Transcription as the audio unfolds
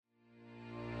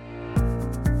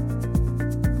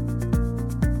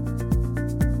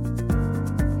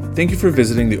Thank you for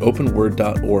visiting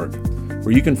theopenword.org,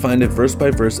 where you can find a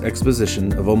verse-by-verse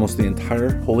exposition of almost the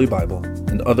entire Holy Bible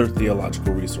and other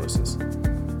theological resources.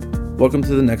 Welcome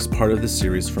to the next part of this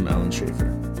series from Alan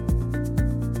Schaefer.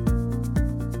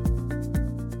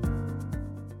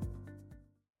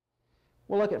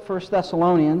 We'll look at 1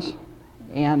 Thessalonians,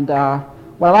 and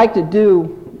what I'd like to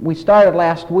do, we started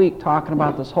last week talking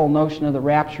about this whole notion of the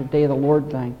rapture, day of the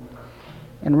Lord thing.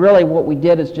 And really what we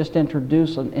did is just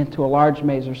introduce into a large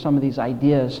measure some of these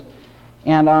ideas.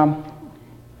 And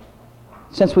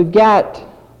since we've got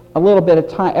a little bit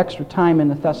of extra time in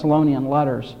the Thessalonian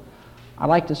letters, I'd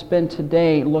like to spend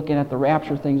today looking at the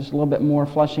rapture thing just a little bit more,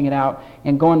 fleshing it out,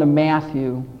 and going to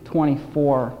Matthew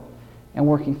 24 and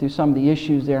working through some of the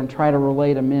issues there and try to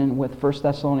relate them in with 1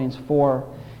 Thessalonians 4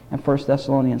 and 1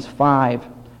 Thessalonians 5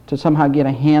 to somehow get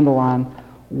a handle on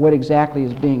what exactly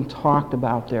is being talked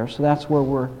about there. So that's where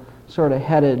we're sort of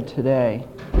headed today.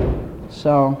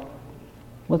 So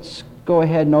let's go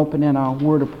ahead and open in a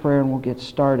word of prayer and we'll get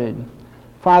started.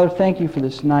 Father, thank you for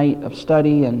this night of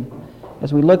study, and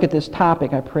as we look at this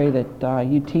topic, I pray that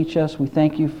you teach us. We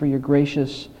thank you for your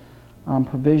gracious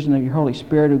provision of your Holy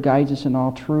Spirit who guides us in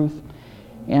all truth.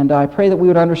 And I pray that we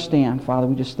would understand, Father.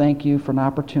 We just thank you for an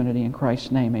opportunity in Christ's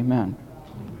name. Amen.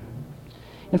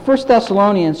 In 1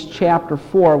 Thessalonians chapter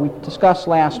 4, we discussed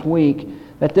last week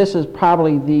that this is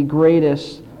probably the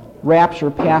greatest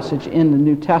rapture passage in the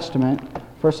New Testament.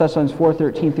 1 Thessalonians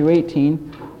 4:13 through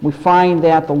 18. We find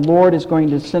that the Lord is going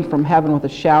to descend from heaven with a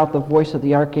shout, the voice of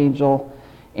the archangel,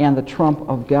 and the trump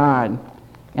of God.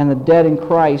 And the dead in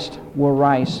Christ will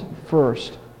rise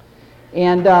first.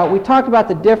 And we talked about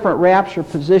the different rapture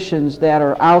positions that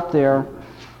are out there.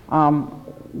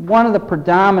 One of the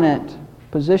predominant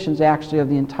positions actually of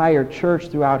the entire church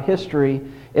throughout history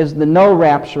is the no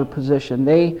rapture position.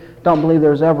 They don't believe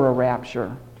there's ever a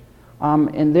rapture.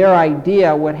 In their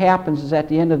idea, what happens is at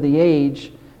the end of the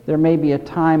age, there may be a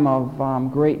time of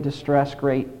great distress,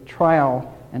 great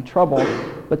trial and trouble,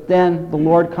 but then the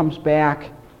Lord comes back,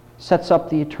 sets up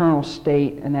the eternal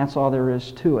state, and that's all there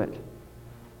is to it.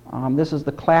 This is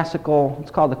the classical,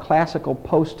 it's called the classical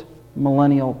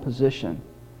post-millennial position,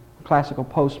 classical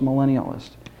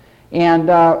post-millennialist. And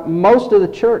most of the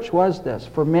church was this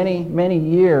for many, many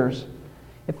years.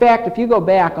 In fact, if you go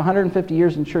back 150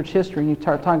 years in church history and you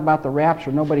start talking about the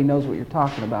rapture, nobody knows what you're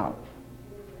talking about.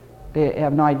 They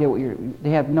have no idea they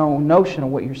have no notion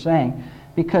of what you're saying,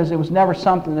 because it was never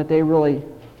something that they really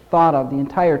thought of. The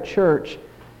entire church,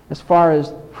 as far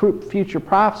as future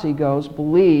prophecy goes,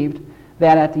 believed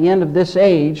that at the end of this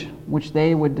age, which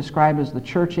they would describe as the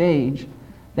church age,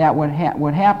 that what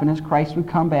happen is Christ would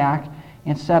come back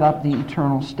and set up the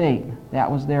eternal state. That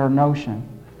was their notion.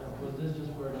 Was this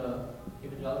just for the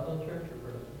evangelical church or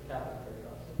for the Catholic church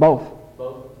also?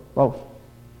 Both. Both.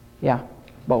 Yeah,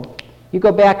 both. You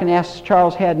go back and ask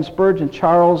Charles Haddon Spurgeon,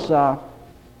 Charles,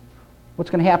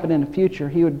 what's going to happen in the future?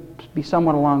 He would be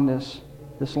somewhat along this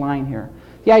line here.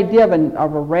 The idea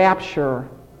of a rapture,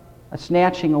 a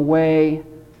snatching away,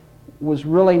 was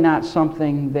really not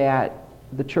something that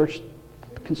the church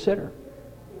considered.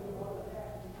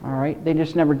 All right, they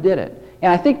just never did it.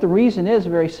 And I think the reason is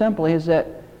very simple, is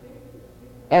that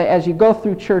as you go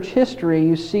through church history,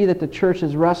 you see that the church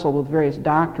has wrestled with various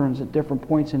doctrines at different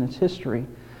points in its history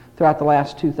throughout the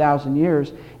last 2,000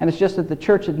 years. And it's just that the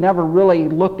church had never really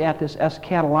looked at this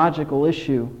eschatological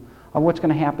issue of what's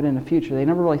going to happen in the future. They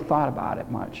never really thought about it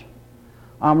much.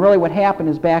 Really what happened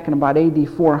is back in about AD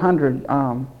 400,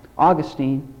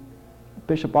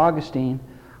 Bishop Augustine,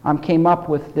 came up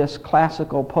with this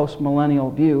classical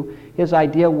post-millennial view. His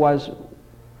idea was,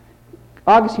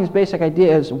 Augustine's basic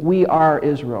idea is, we are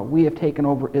Israel. We have taken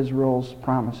over Israel's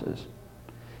promises.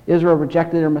 Israel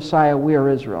rejected their Messiah. We are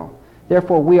Israel.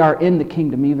 Therefore, we are in the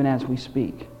kingdom even as we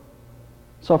speak.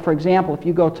 So, for example, if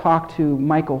you go talk to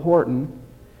Michael Horton,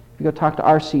 if you go talk to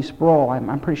R.C. Sproul,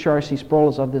 I'm pretty sure R.C. Sproul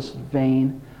is of this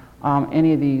vein,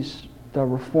 any of these, the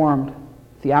Reformed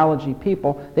theology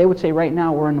people, they would say right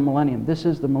now we're in the millennium. This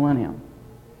is the millennium.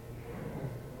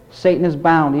 Satan is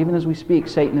bound. Even as we speak,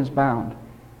 Satan is bound.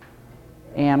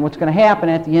 And what's going to happen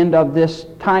at the end of this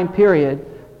time period,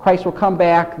 Christ will come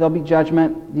back, there'll be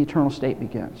judgment, the eternal state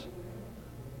begins.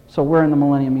 So we're in the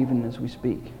millennium even as we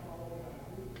speak.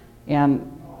 And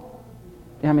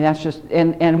I mean, that's just,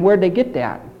 and where'd they get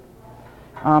that?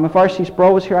 If R.C.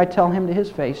 Sproul was here, I'd tell him to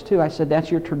his face too. I said, that's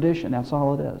your tradition, that's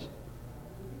all it is.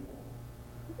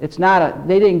 It's not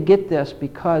they didn't get this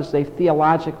because they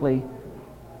theologically,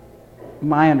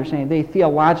 my understanding, they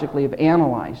theologically have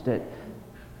analyzed it.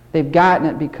 They've gotten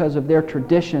it because of their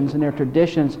traditions, and their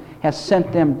traditions has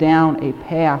sent them down a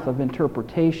path of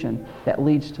interpretation that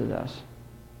leads to this.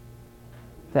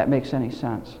 if that makes any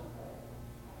sense.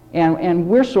 And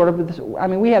we're sort of,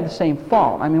 we have the same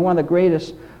fault. One of the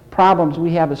greatest problems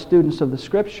we have as students of the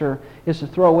Scripture is to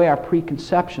throw away our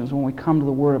preconceptions when we come to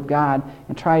the Word of God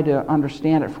and try to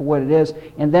understand it for what it is,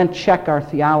 and then check our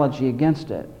theology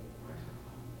against it.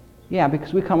 Yeah,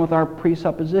 because we come with our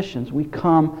presuppositions. We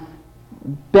come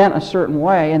bent a certain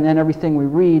way, and then everything we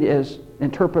read is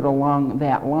interpreted along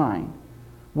that line,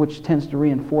 which tends to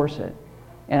reinforce it.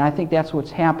 And I think that's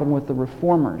what's happened with the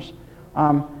Reformers.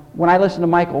 When I listen to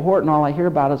Michael Horton, all I hear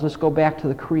about is, let's go back to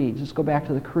the creeds. Let's go back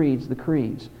to the creeds.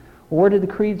 Well, where did the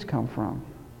creeds come from?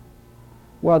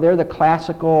 Well, they're the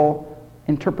classical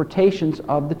interpretations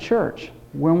of the church.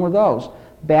 When were those?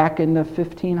 Back in the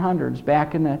 1500s,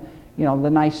 back in the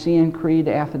Nicene Creed,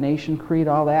 the Athanasian Creed,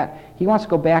 all that. He wants to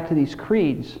go back to these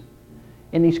creeds.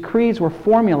 And these creeds were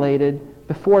formulated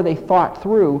before they thought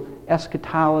through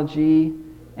eschatology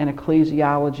and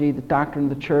ecclesiology, the doctrine of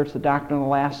the church, the doctrine of the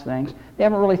last things. They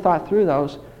haven't really thought through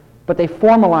those, but they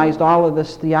formalized all of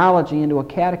this theology into a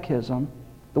catechism,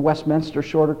 the Westminster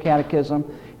Shorter Catechism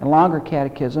and Longer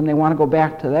Catechism. They want to go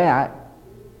back to that,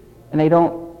 and they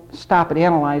don't stop and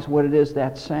analyze what it is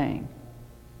that's saying.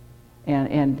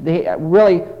 And they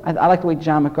really, I like the way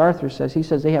John MacArthur says. He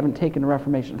says they haven't taken the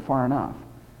Reformation far enough.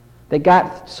 They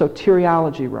got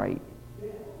soteriology right,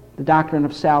 the doctrine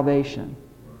of salvation,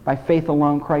 by faith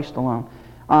alone, Christ alone.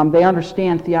 They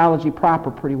understand theology proper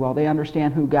pretty well. They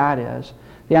understand who God is.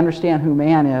 They understand who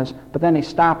man is, but then they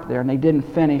stopped there and they didn't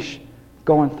finish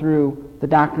going through the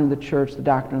doctrine of the church, the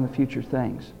doctrine of the future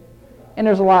things. And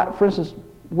there's a lot, for instance,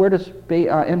 where does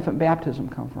infant baptism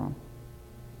come from?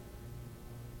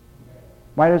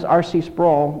 Why does R.C.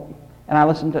 Sproul, and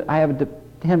I have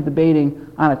him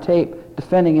debating on a tape,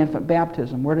 defending infant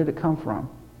baptism. Where did it come from?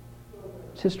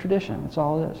 It's his tradition. That's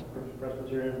all it is.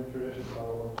 Presbyterian tradition,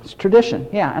 probably. It's tradition,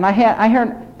 yeah. And I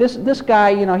heard this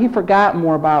guy, he forgot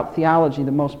more about theology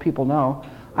than most people know.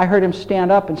 I heard him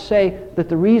stand up and say that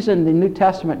the reason the New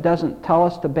Testament doesn't tell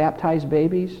us to baptize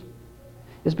babies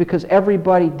is because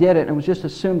everybody did it and it was just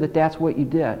assumed that that's what you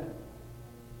did.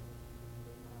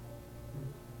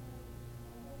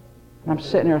 And I'm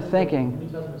sitting there thinking, The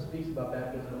New Testament speaks about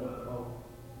baptism of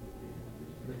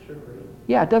the church.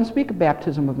 yeah, it doesn't speak of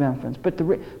baptism of infants. But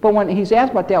when he's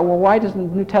asked about that, well, why doesn't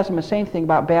the New Testament say anything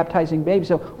about baptizing babies?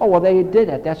 So, oh, well, they did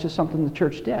it. That's just something the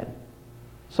church did.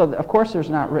 So, of course, there's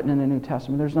not written in the New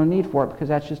Testament. There's no need for it because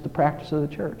that's just the practice of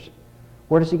the church.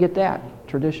 Where does he get that?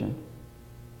 Tradition.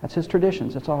 That's his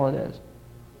traditions. That's all it is.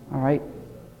 All right?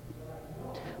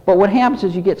 But what happens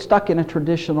is you get stuck in a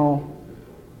traditional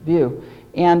view.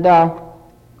 And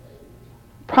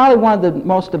probably one of the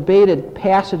most debated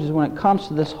passages when it comes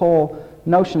to this whole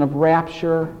notion of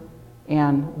rapture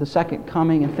and the second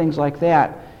coming and things like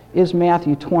that is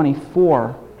Matthew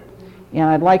 24. And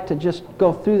I'd like to just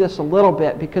go through this a little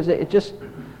bit because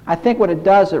I think what it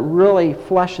does, it really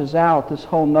fleshes out this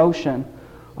whole notion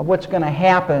of what's going to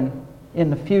happen in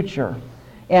the future.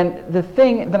 And the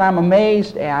thing that I'm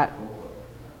amazed at,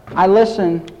 I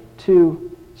listen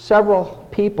to several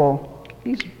people,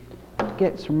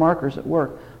 get some markers at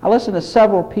work. I listened to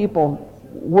several people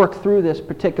work through this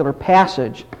particular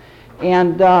passage,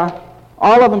 and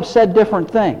all of them said different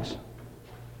things.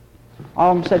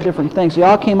 All of them said different things. They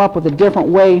all came up with a different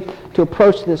way to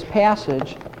approach this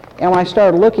passage, and when I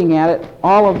started looking at it,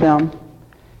 all of them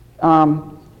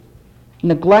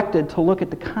neglected to look at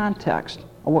the context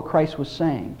of what Christ was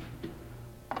saying.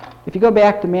 If you go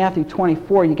back to Matthew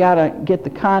 24, you got to get the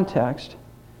context.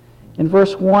 In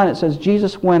verse 1, it says,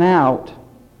 Jesus went out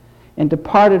and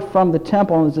departed from the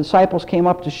temple, and his disciples came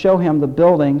up to show him the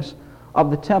buildings of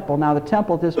the temple. Now, the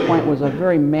temple at this point was a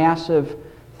very massive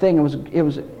thing.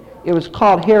 It was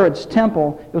called Herod's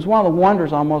temple. It was one of the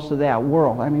wonders almost of that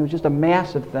world. I mean, it was just a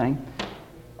massive thing.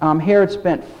 Herod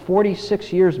spent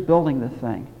 46 years building the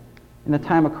thing. In the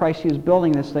time of Christ, he was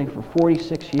building this thing for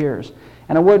 46 years.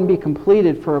 And it wouldn't be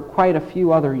completed for quite a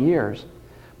few other years.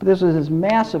 But this was this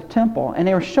massive temple, and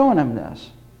they were showing him this.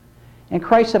 And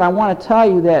Christ said, I want to tell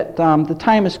you that the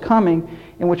time is coming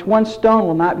in which one stone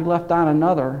will not be left on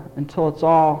another until it's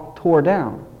all tore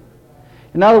down.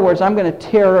 In other words, I'm going to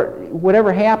tear,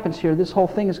 whatever happens here, this whole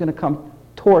thing is going to come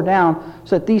tore down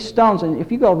so that these stones, and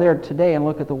if you go there today and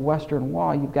look at the western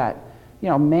wall, you've got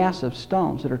massive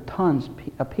stones that are tons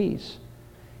apiece.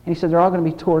 And he said they're all going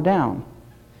to be tore down.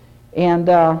 And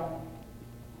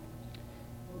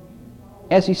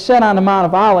as he sat on the Mount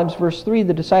of Olives, verse 3,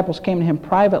 the disciples came to him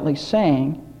privately,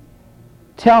 saying,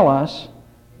 tell us,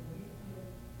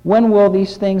 when will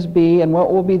these things be, and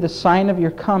what will be the sign of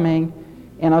your coming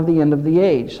and of the end of the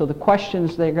age? So the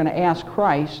questions they're going to ask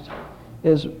Christ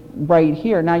is right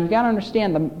here. Now you got to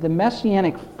understand the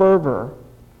messianic fervor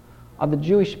of the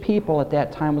Jewish people at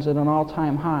that time was at an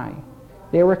all-time high.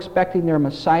 They were expecting their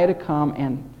Messiah to come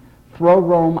and throw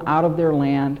Rome out of their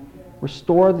land,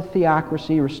 restore the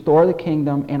theocracy, restore the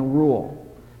kingdom, and rule.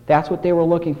 That's what they were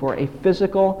looking for, a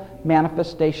physical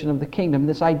manifestation of the kingdom.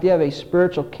 This idea of a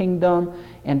spiritual kingdom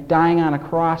and dying on a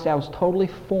cross, that was totally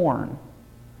foreign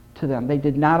to them. They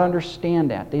did not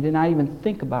understand that. They did not even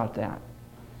think about that.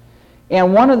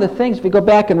 And one of the things, if you go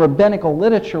back in rabbinical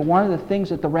literature, one of the things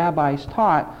that the rabbis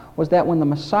taught was that when the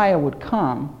Messiah would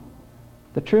come,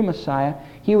 the true Messiah,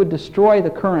 he would destroy the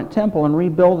current temple and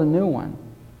rebuild a new one.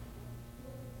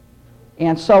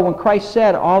 And so when Christ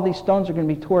said all these stones are going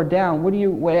to be torn down,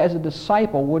 as a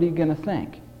disciple, what are you going to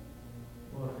think?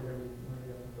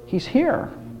 He's here.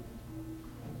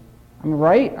 I mean,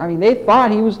 right? I mean, they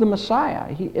thought he was the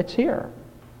Messiah. It's here.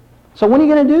 So when are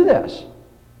you going to do this?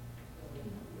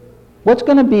 What's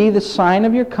going to be the sign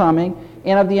of your coming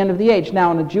and of the end of the age?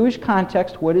 Now, in a Jewish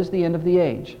context, what is the end of the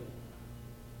age?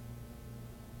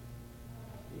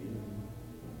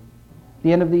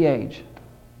 The end of the age.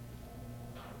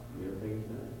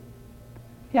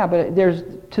 Yeah, but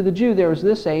to the Jew, there was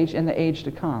this age and the age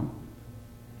to come.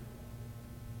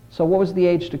 So what was the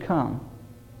age to come?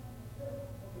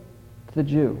 To the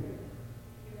Jew.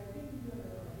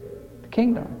 The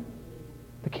kingdom.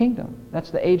 The kingdom. That's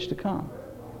the age to come.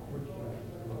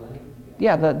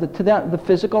 Yeah, the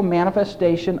physical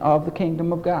manifestation of the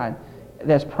kingdom of God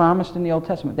that's promised in the Old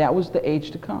Testament. That was the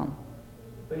age to come.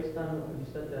 Based on what you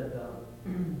said that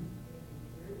in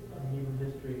Hebrew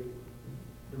history,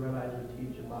 the rabbis would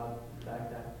teach about the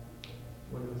fact that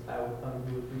when the Messiah would come,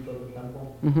 he would rebuild the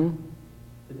temple. Mm-hmm.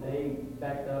 Did they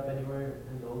back that up anywhere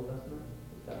in the Old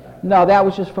Testament? No, that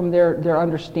was just from their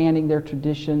understanding, their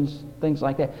traditions, things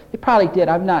like that. They probably did.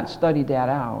 I've not studied that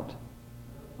out.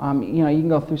 You can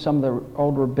go through some of the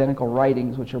old rabbinical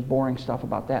writings, which are boring stuff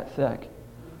about that thick.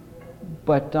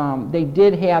 But they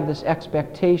did have this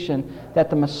expectation that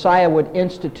the Messiah would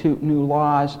institute new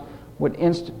laws, would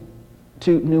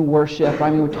institute new worship. I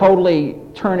mean, would totally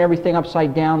turn everything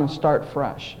upside down and start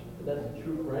fresh. But that's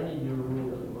true for any new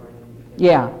ruler.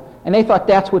 Yeah, and they thought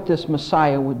that's what this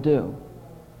Messiah would do.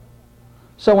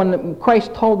 So when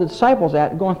Christ told the disciples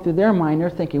that, going through their mind, they're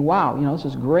thinking, wow, this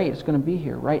is great. It's going to be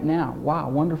here right now. Wow,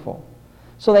 wonderful.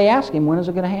 So they ask him, when is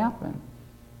it going to happen?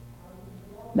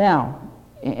 Now,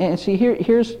 and see,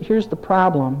 here's the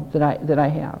problem that I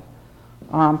have.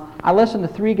 I listened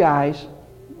to 3 guys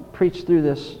preach through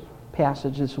this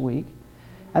passage this week,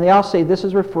 and they all say this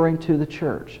is referring to the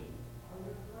church.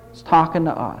 It's talking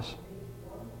to us.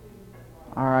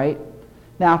 All right?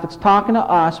 Now, if it's talking to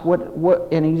us,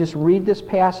 and you just read this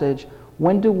passage,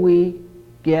 when do we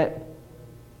get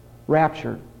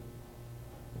raptured?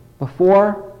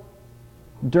 Before,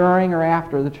 during, or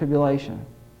after the tribulation?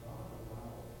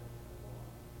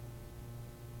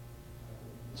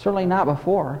 Certainly not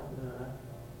before.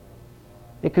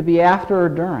 It could be after or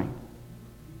during.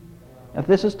 If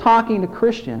this is talking to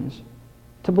Christians,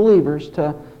 to believers,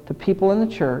 to people in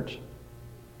the church,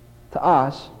 to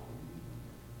us,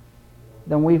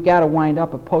 then we've got to wind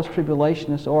up a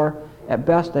post-tribulationist or, at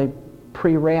best, a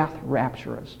pre-wrath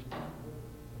rapturist.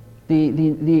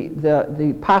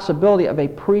 The possibility of a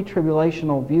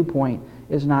pre-tribulational viewpoint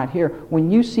is not here. When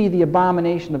you see the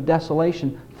abomination of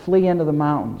desolation, flee into the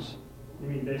mountains. You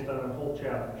mean based on the whole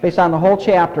chapter? Based on the whole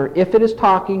chapter. If it is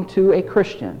talking to a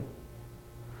Christian,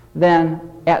 then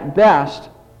at best,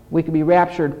 we could be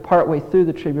raptured partway through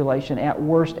the tribulation, at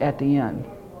worst at the end.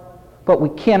 But we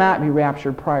cannot be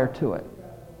raptured prior to it.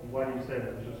 Why do you say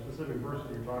that? Is there a specific verse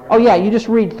that you're talking about? Oh yeah, you just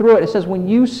read through it. It says, when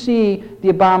you see the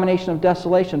abomination of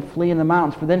desolation, flee in the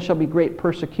mountains, for then shall be great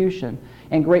persecution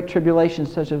and great tribulation,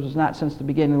 such as was not since the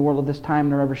beginning of the world of this time,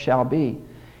 nor ever shall be.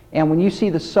 And when you see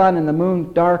the sun and the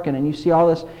moon darken, and you see all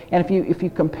this, and if you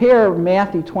compare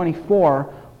Matthew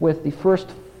 24 with the first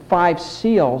 5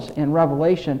 seals in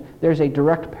Revelation, there's a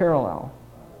direct parallel.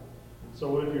 So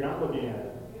what if you're not looking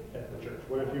at the church?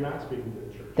 What if you're not speaking to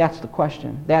the church? That's the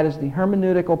question. That is the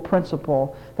hermeneutical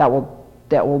principle that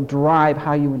will drive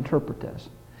how you interpret this.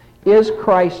 Is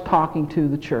Christ talking to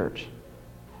the church?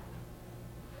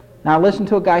 Now listen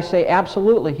to a guy say,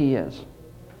 absolutely he is.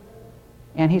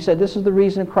 And he said this is the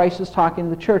reason Christ is talking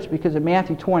to the church, because in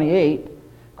Matthew 28,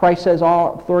 Christ says,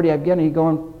 all authority I've given you, go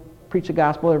and preach the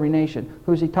gospel to every nation.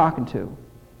 Who's he talking to?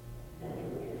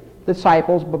 The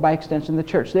disciples, but by extension the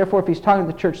church. Therefore, if he's talking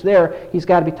to the church there, he's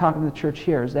got to be talking to the church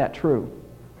here. Is that true?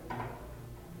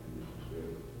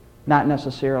 Not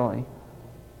necessarily.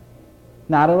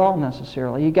 Not at all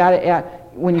necessarily. You got to,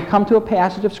 when you come to a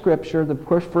passage of Scripture, the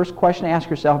first question to ask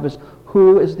yourself is,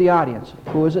 Who is the audience?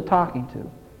 Who is it talking to?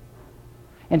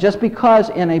 And just because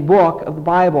in a book of the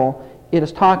Bible it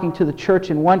is talking to the church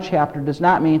in one chapter does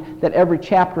not mean that every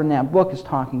chapter in that book is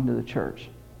talking to the church.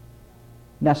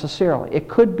 Necessarily. It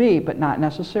could be, but not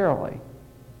necessarily.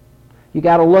 You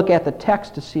got to look at the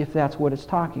text to see if that's what it's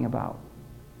talking about.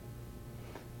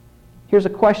 Here's a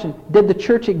question. Did the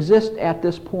church exist at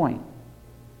this point?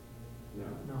 No.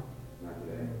 Not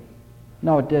today.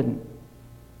 No, it didn't.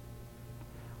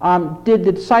 Did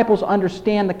the disciples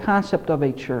understand the concept of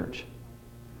a church?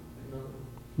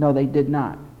 No, they did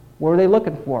not. What were they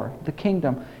looking for? The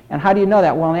kingdom. And how do you know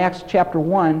that? Well, in Acts chapter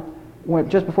 1,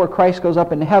 just before Christ goes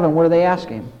up into heaven, what are they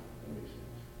asking?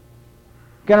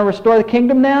 Going to restore the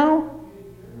kingdom now?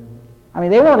 I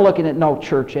mean, they weren't looking at no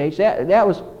church age. That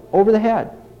was over the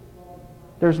head.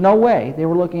 There's no way they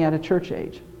were looking at a church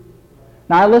age.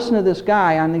 Now, I listened to this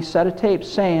guy on these set of tapes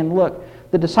saying, look,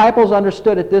 the disciples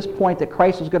understood at this point that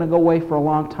Christ was going to go away for a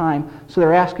long time, so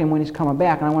they're asking when he's coming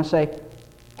back. And I want to say,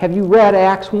 have you read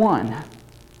Acts 1?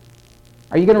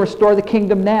 Are you going to restore the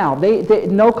kingdom now? They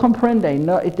no comprende.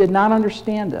 No, it did not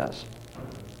understand this.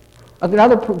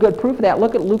 Another good proof of that,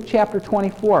 look at Luke chapter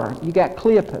 24. You got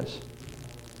Cleopas.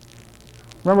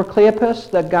 Remember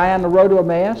Cleopas, that guy on the road to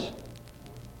Emmaus?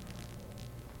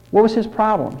 What was his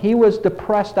problem? He was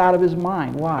depressed out of his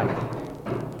mind. Why?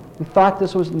 He thought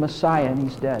this was the Messiah and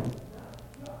he's dead.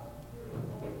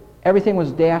 Everything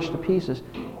was dashed to pieces.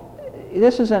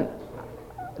 This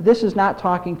is not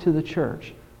talking to the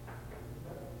church.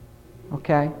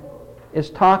 Okay? It's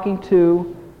talking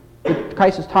to,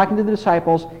 Christ is talking to the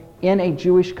disciples in a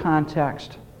Jewish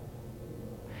context.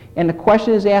 And the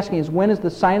question is asking is, when is the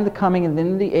sign of the coming and the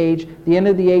end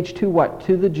of the age to what?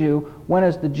 To the Jew. When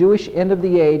is the Jewish end of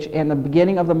the age and the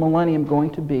beginning of the millennium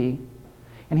going to be?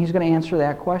 And he's going to answer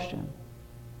that question.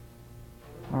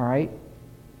 All right?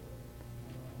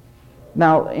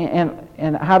 Now,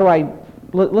 and how do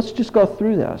let's just go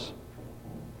through this.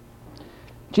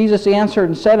 Jesus answered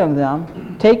and said unto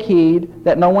them, take heed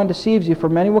that no one deceives you, for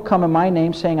many will come in my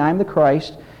name, saying, I am the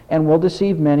Christ, and will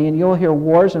deceive many, and you will hear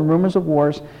wars and rumors of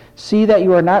wars. See that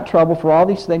you are not troubled, for all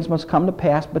these things must come to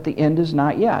pass, but the end is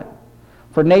not yet.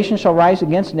 For nation shall rise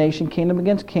against nation, kingdom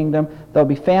against kingdom. There will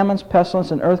be famines,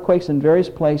 pestilence, and earthquakes in various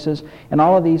places, and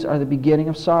all of these are the beginning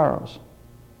of sorrows.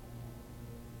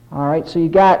 All right, so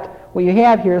what you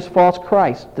have here is false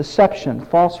Christ, deception,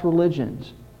 false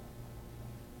religions.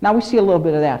 Now we see a little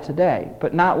bit of that today,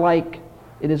 but not like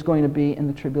it is going to be in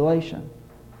the tribulation.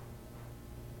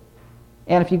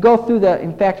 And if you go through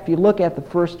in fact, if you look at the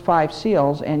first 5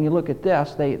 seals and you look at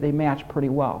this, they match pretty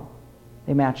well.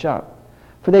 They match up.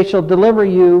 For they shall deliver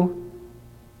you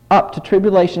up to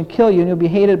tribulation, kill you, and you'll be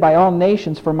hated by all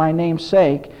nations for my name's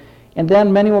sake. And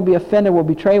then many will be offended, will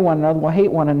betray one another, will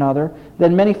hate one another.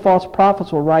 Then many false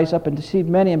prophets will rise up and deceive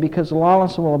many, and because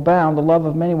lawlessness will abound, the love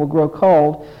of many will grow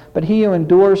cold. But he who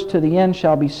endures to the end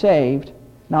shall be saved.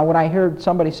 Now, what I heard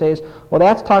somebody say is, well,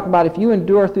 that's talking about if you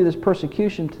endure through this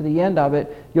persecution to the end of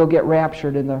it, you'll get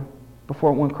raptured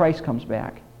when Christ comes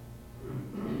back.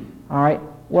 All right?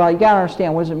 Well, you got to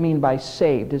understand, what does it mean by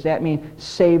saved? Does that mean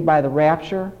saved by the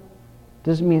rapture?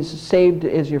 Does it mean saved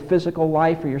as your physical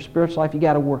life or your spiritual life? You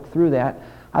got to work through that.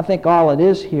 I think all it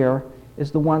is here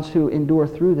is the ones who endure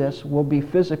through this will be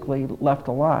physically left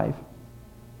alive.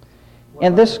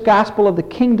 And this gospel of the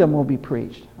kingdom will be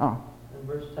preached. Oh. In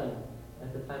verse 10,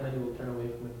 at the time many will turn away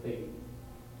from the faith.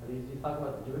 Is he talking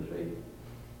about the Jewish faith?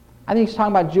 I think he's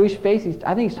talking about Jewish faith.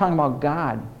 I think he's talking about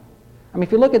God. I mean,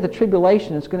 if you look at the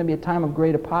tribulation, it's going to be a time of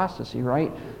great apostasy,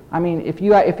 right? I mean, if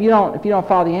you don't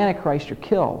follow the Antichrist, you're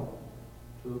killed.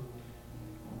 True.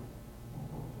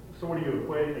 So what are you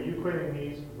equating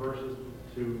these verses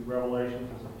to Revelation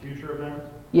as a future event?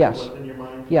 Yes. What's in your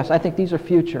mind? Yes, I think these are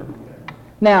future. Okay.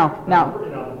 Now,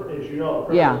 as you know,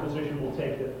 the yeah. position will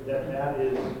take that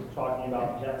is talking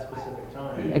about that specific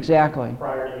time. Exactly.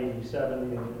 Prior to AD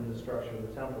 70 and the destruction of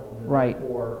the temple. And right.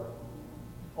 Therefore,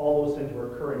 all those things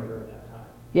were occurring during that time.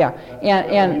 Yeah,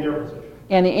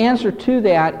 and the answer to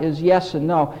that is yes and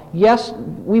no. Yes,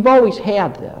 we've always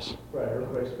had this. Right,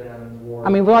 earthquakes, famines, war. I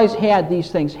mean, we've always had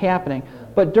these things happening.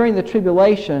 But during the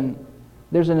tribulation,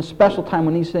 there's a special time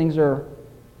when these things are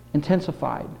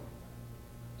intensified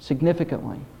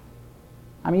significantly.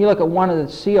 I mean, you look at one of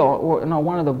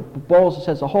the bowls that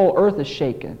says the whole earth is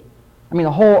shaken. I mean,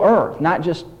 the whole earth, not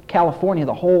just California,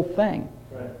 the whole thing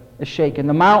is shaken.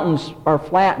 The mountains are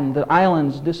flattened, the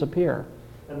islands disappear.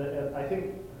 And I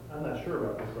think, I'm not sure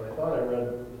about this, but I thought I read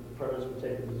the preface would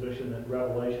take the position that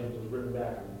Revelations was written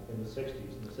back in the 60s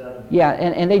and the 70s. Yeah,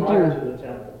 and they prior do. To the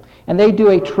temple. And they do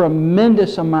a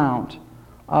tremendous amount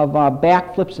of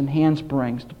backflips and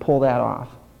handsprings to pull that off.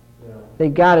 Yeah. They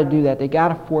got to do that. They got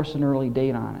to force an early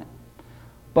date on it.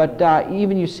 But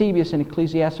even Eusebius in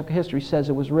Ecclesiastical History says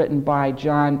it was written by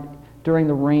John during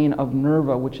the reign of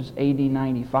Nerva, which is AD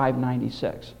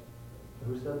 95-96.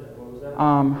 Who said that? What was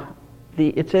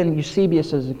that? It's in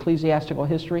Eusebius' Ecclesiastical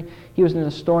History. He was an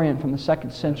historian from the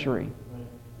 2nd century.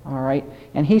 All right?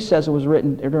 And he says it was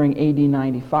written during AD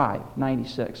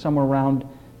 95-96, somewhere around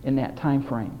in that time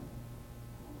frame.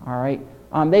 All right?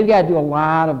 They've got to do a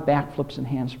lot of backflips and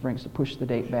handsprings to push the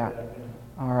date back.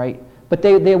 All right? But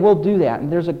they will do that.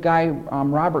 And there's a guy,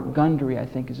 Robert Gundry, I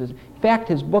think is his. In fact,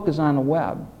 his book is on the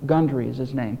web. Gundry is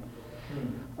his name.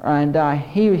 And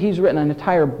he's written an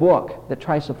entire book that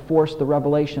tries to force the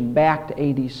revelation back to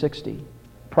AD 60,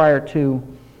 prior to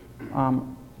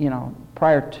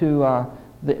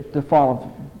the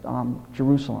fall of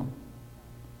Jerusalem.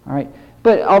 All right.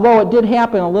 But although it did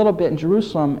happen a little bit in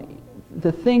Jerusalem,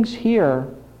 the things here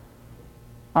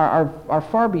are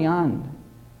far beyond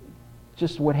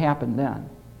just what happened then.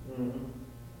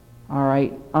 Mm-hmm. All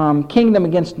right. Kingdom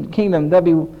against kingdom.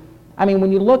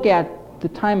 When you look at the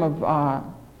time of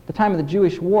the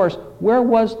Jewish wars, where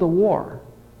was the war?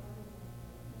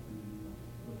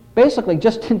 Basically,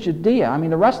 just in Judea.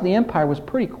 The rest of the empire was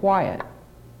pretty quiet.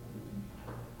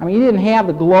 You didn't have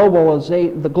the global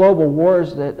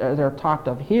wars that are talked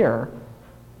of here.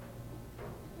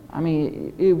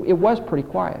 It was pretty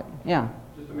quiet. Yeah.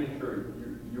 Just to make sure,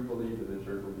 you believe that the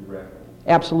church will be raptured?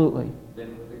 Absolutely.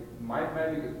 Then my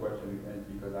biggest question is,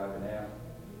 because I've been asked,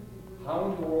 how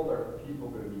in the world are people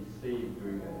going to be saved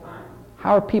during that time?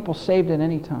 How are people saved at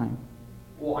any time?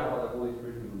 Well, I thought the Holy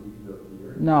Spirit would lead the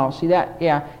earth. No, see that,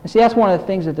 yeah. And see, that's one of the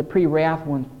things that the pre-wrath,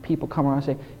 when people come around and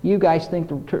say, you guys think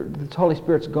the Holy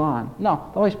Spirit's gone. No,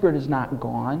 the Holy Spirit is not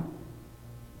gone.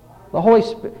 The Holy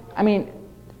Spirit,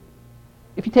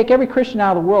 if you take every Christian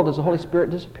out of the world, does the Holy Spirit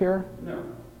disappear? No.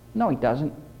 No, he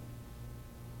doesn't.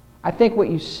 I think what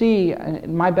you see,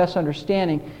 in my best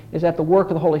understanding, is that the work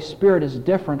of the Holy Spirit is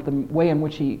different. The way in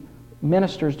which he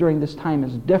ministers during this time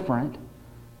is different.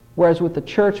 Whereas with the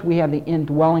church, we have the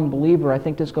indwelling believer. I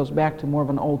think this goes back to more of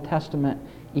an Old Testament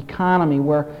economy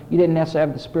where you didn't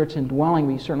necessarily have the Spirit's indwelling,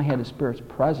 but you certainly had the Spirit's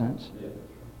presence.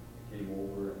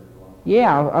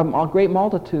 Yeah, a great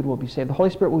multitude will be saved. The Holy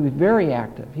Spirit will be very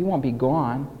active. He won't be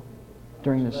gone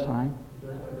during this time.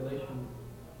 During tribulation,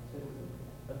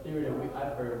 a theory that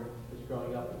I've heard just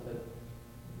growing up is that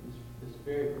the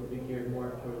Spirit will be geared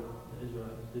more toward the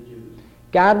Israelites, the Jews.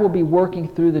 God will be working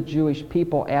through the Jewish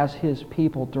people as His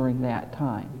people during that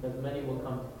time. Because many will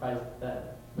come to Christ then.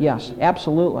 Yes,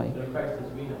 absolutely. So Christ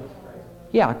as we know is Christ.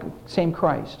 Yeah, same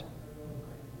Christ.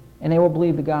 And they will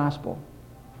believe the gospel.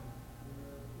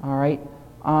 All right.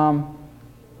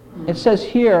 It says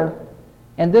here,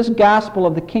 and this gospel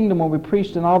of the kingdom will be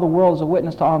preached in all the world as a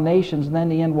witness to all nations, and then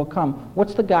the end will come.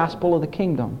 What's the gospel of the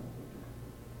kingdom?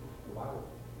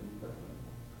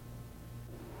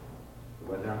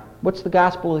 What's the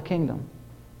gospel of the kingdom?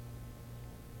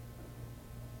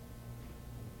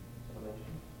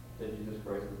 That Jesus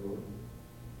Christ is Lord.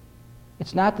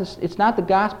 It's not the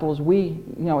gospel as we,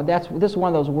 this is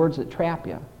one of those words that trap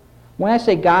you. When I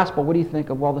say gospel, what do you think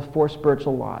of? Well, the 4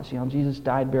 spiritual laws. Jesus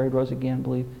died, buried, rose again,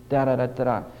 believed,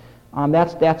 da-da-da-da-da.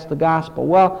 That's the gospel.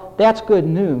 Well, that's good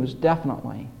news,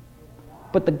 definitely.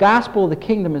 But the gospel of the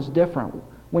kingdom is different.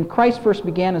 When Christ first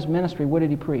began His ministry, what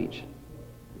did He preach?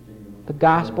 The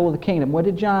gospel of the kingdom. What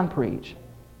did John preach?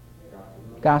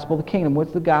 Gospel of the kingdom.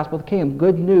 What's the gospel of the kingdom?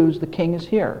 Good news, the king is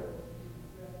here.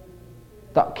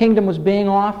 The kingdom was being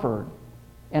offered.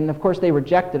 And of course they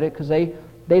rejected it because they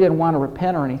didn't want to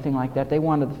repent or anything like that. They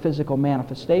wanted the physical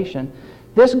manifestation.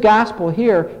 This gospel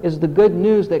here is the good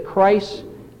news that Christ's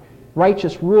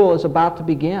righteous rule is about to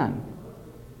begin.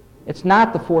 It's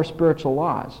not the 4 spiritual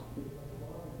laws.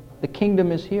 The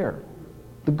kingdom is here.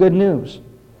 The good news.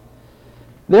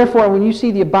 Therefore, when you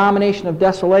see the abomination of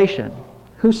desolation,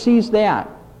 who sees that?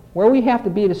 Where do we have to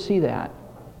be to see that?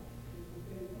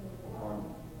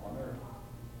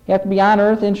 You have to be on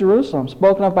earth in Jerusalem,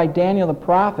 spoken of by Daniel the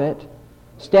prophet,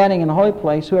 standing in the holy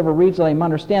place. Whoever reads, let him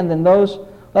understand. Then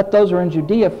let those who are in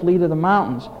Judea flee to the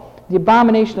mountains. The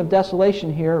abomination of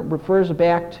desolation here refers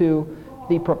back to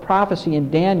the prophecy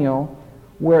in Daniel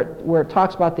where it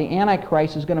talks about the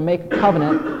Antichrist is going to make a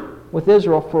covenant with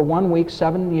Israel for 1 week,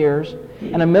 7 years.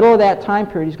 In the middle of that time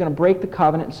period, he's going to break the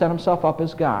covenant and set himself up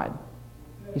as God.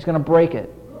 He's going to break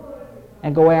it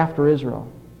and go after Israel.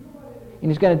 And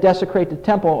he's going to desecrate the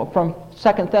temple. From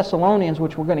 2 Thessalonians,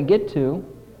 which we're going to get to,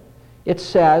 it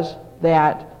says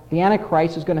that the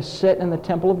Antichrist is going to sit in the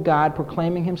temple of God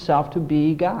proclaiming himself to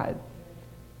be God.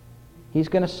 He's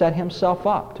going to set himself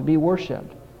up to be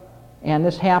worshipped. And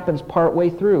this happens partway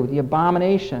through. The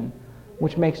abomination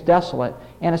which makes desolate.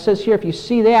 And it says here, if you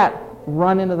see that,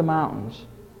 run into the mountains.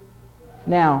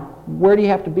 Now, where do you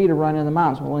have to be to run into the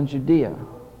mountains? Well, in Judea.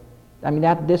 I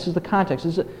mean, this is the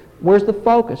context. Where's the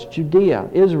focus? Judea,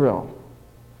 Israel.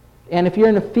 And if you're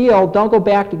in the field, don't go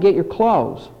back to get your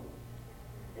clothes.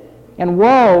 And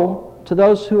woe to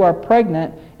those who are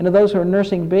pregnant and to those who are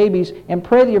nursing babies, and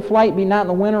pray that your flight be not in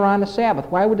the winter or on the Sabbath.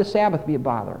 Why would the Sabbath be a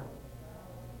bother?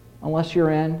 Unless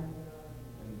you're in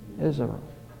Israel.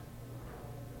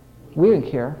 We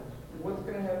didn't care. What's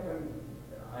going to happen?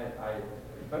 I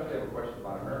especially have a question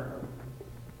about America.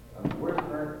 Where's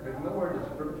America? There's nowhere in the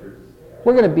scriptures.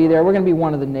 We're going to be there. We're going to be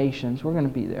one of the nations. We're going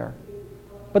to be there.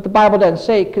 But the Bible doesn't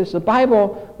say, because the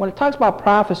Bible, when it talks about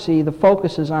prophecy, the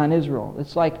focus is on Israel.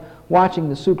 It's like watching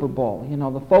the Super Bowl. You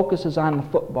know, the focus is on the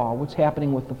football, what's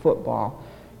happening with the football.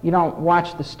 You don't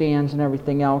watch the stands and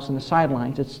everything else and the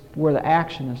sidelines. It's where the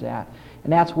action is at.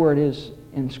 And that's where it is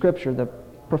in Scripture. The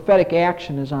prophetic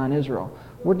action is on Israel.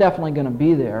 We're definitely going to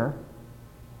be there.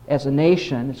 As a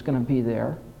nation, it's going to be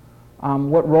there.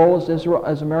 What role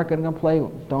is America going to play?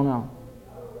 Don't know.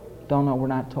 Don't know. We're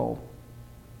not told.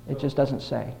 It just doesn't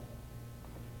say.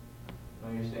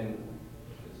 No, you're saying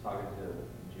it's talking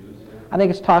to Jews here? I think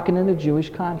it's talking in the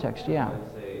Jewish context, yeah.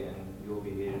 I'd say, and you will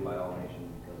be hated by all nations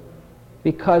because of it.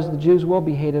 Because the Jews will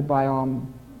be hated by all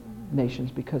nations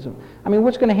because of... I mean,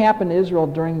 what's going to happen to Israel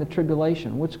during the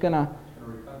tribulation? What's going to...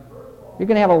 You're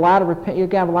going to have a lot of you're going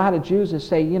to have a lot of Jews that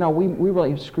say, you know, we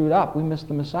really screwed up. We missed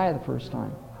the Messiah the first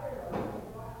time.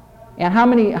 And how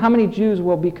many Jews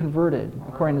will be converted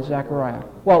according to Zechariah?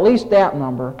 Well, at least that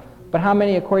number. But how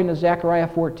many according to Zechariah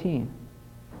 14?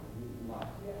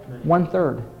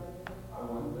 1/3.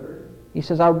 He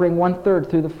says, "I'll bring 1/3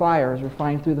 through the fire, as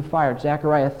refined through the fire."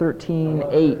 Zechariah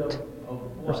 13:8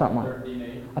 or something like that.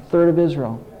 A third of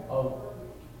Israel.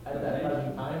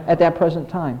 At that present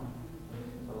time.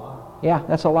 Yeah,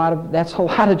 that's a lot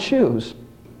of Jews.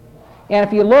 And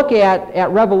if you look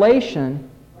at Revelation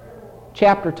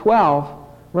chapter 12,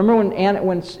 remember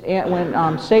when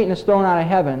Satan is thrown out of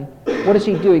heaven, what does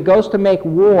he do? He goes to make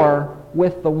war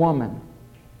with the woman.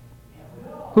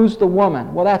 Who's the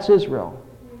woman? Well, that's Israel.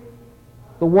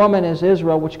 The woman is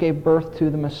Israel, which gave birth to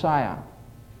the Messiah.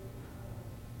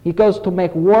 He goes to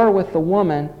make war with the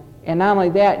woman, and not only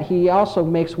that, he also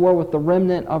makes war with the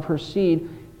remnant of her seed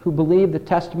who believe the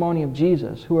testimony of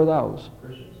Jesus. Who are those?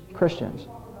 Christians.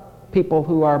 People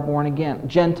who are born again.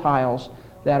 Gentiles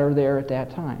that are there at that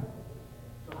time.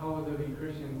 So how will there be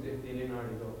Christians if they didn't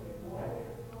already go?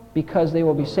 Because they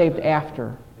will be saved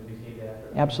after. They'll be saved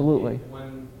after. Absolutely.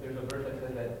 When there's a verse that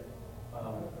says that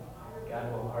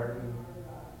God will harden.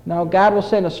 No, God will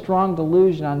send a strong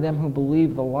delusion on them who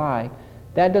believe the lie.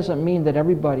 That doesn't mean that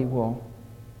everybody will.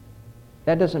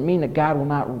 That doesn't mean that God will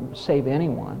not save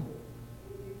anyone.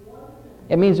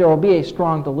 It means there will be a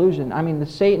strong delusion. I mean,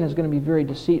 Satan is going to be very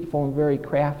deceitful and very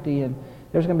crafty, and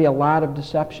there's going to be a lot of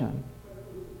deception.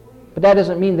 But that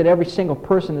doesn't mean that every single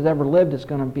person that's ever lived is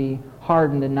going to be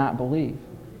hardened and not believe.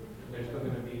 There's still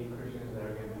going to be Christians that are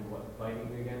going to be fighting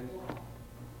against?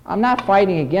 I'm not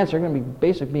fighting against. They're going to be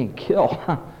basically being killed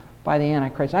by the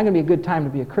Antichrist. It's not going to be a good time to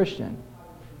be a Christian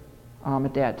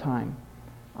at that time.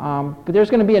 But there's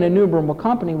going to be an innumerable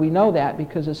company. We know that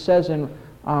because it says in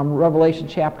Revelation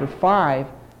chapter 5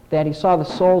 that he saw the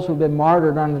souls who have been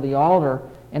martyred under the altar,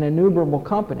 an innumerable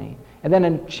company. And then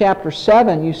in chapter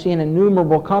 7 you see an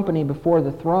innumerable company before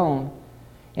the throne.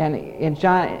 And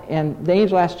the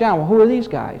angel asked John, well, who are these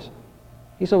guys?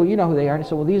 He said, well, you know who they are. And he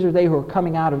said, well, these are they who are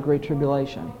coming out of great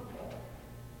tribulation.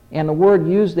 And the word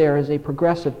used there is a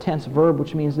progressive tense verb,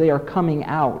 which means they are coming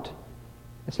out.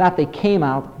 It's not they came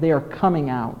out, they are coming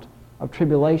out of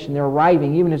tribulation. They're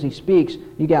arriving. Even as he speaks,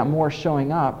 you got more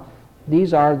showing up.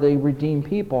 These are the redeemed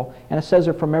people. And it says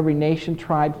they're from every nation,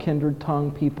 tribe, kindred,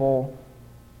 tongue, people,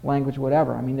 language,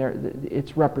 whatever. I mean,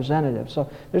 it's representative. So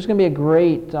there's going to be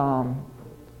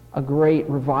a great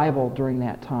revival during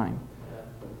that time.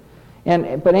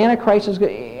 But Antichrist is,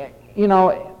 you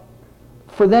know,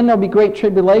 for then there'll be great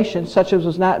tribulation, such as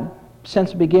was not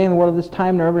since the beginning of the world of this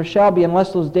time, nor ever shall be,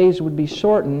 unless those days would be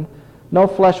shortened. No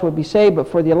flesh would be saved, but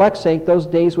for the elect's sake, those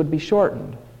days would be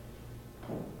shortened.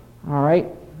 All right?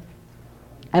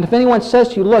 And if anyone says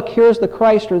to you, look, here's the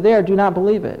Christ, or there, do not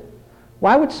believe it.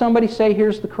 Why would somebody say,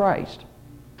 here's the Christ?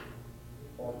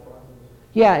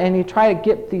 Yeah, and you try to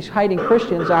get these hiding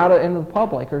Christians out into the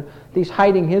public, or these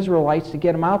hiding Israelites to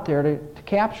get them out there to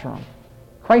capture them.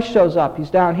 Christ shows up.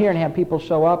 He's down here and have people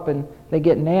show up and they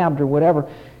get nabbed or whatever.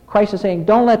 Christ is saying,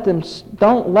 don't let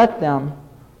them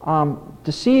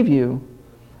deceive you,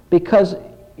 because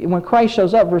when Christ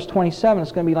shows up, verse 27,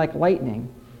 it's going to be like lightning.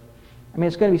 I mean,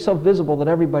 it's going to be so visible that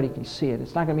everybody can see it.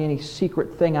 It's not going to be any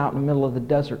secret thing out in the middle of the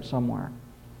desert somewhere.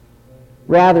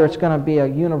 Rather, it's going to be a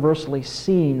universally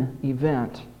seen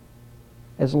event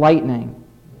as lightning.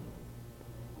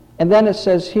 And then it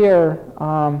says here,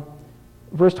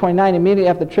 verse 29, immediately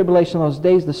after the tribulation of those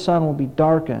days, the sun will be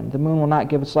darkened. The moon will not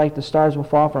give its light. The stars will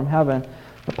fall from heaven.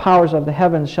 The powers of the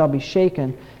heavens shall be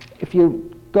shaken. If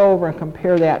you go over and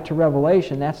compare that to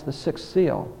Revelation, that's the sixth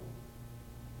seal.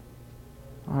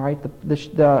 All right,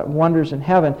 the wonders in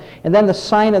heaven. And then the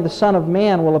sign of the Son of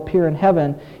Man will appear in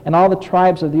heaven, and all the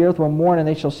tribes of the earth will mourn, and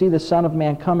they shall see the Son of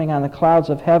Man coming on the clouds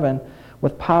of heaven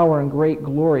with power and great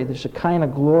glory. There's a kind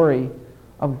of glory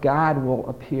of God will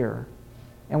appear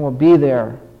and will be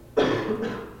there.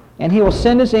 And he will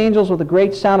send his angels with a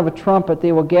great sound of a trumpet.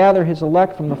 They will gather his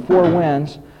elect from the four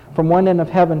winds, from one end of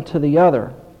heaven to the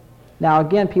other. Now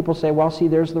again, people say, well, see,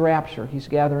 there's the rapture. He's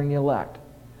gathering the elect.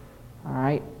 All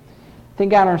right? I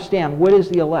think you got to understand, what is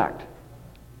the elect?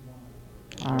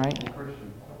 All right?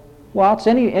 Well, it's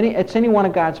any one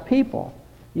of God's people.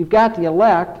 You've got the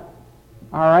elect,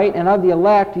 all right? And of the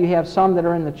elect, you have some that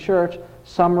are in the church,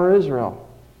 some are Israel.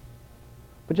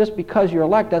 But just because you're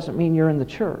elect doesn't mean you're in the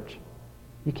church.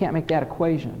 You can't make that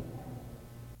equation.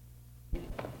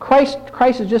 Christ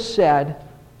has just said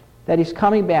that he's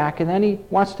coming back, and then he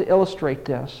wants to illustrate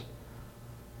this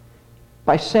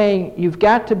by saying, you've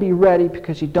got to be ready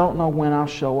because you don't know when I'll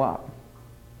show up.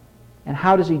 And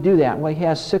how does he do that? Well, he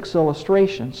has 6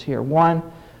 illustrations here.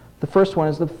 The first one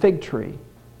is the fig tree.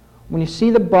 When you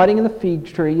see the budding of the fig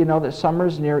tree, you know that summer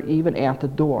is near, even at the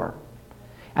door.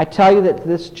 I tell you that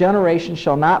this generation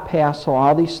shall not pass till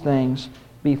all these things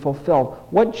be fulfilled.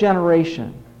 What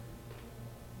generation?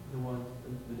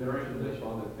 The generation that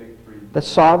saw the fig tree. That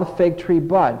saw the fig tree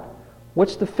bud.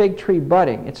 What's the fig tree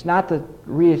budding? It's not the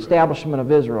reestablishment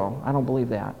of Israel. I don't believe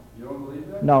that. You don't believe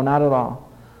that? No, not at all.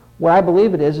 What I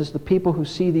believe it is the people who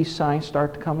see these signs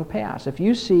start to come to pass. If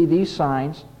you see these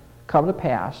signs come to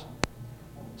pass,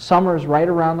 summer is right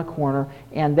around the corner,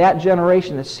 and that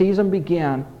generation that sees them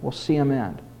begin will see them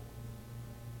end.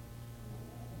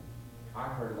 I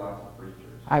heard lots of preachers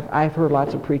I've heard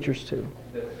lots of preachers too.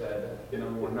 that said,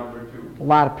 number 2. A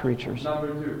lot of preachers.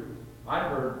 Number 2. I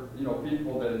heard,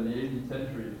 people that in the 18th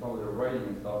century, some of their writing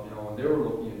and stuff, when they were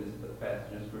looking at this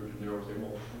passage in Scripture, they were saying,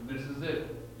 well, this is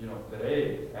it.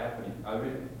 Today it's happening. I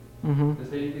mean, the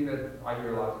same thing that I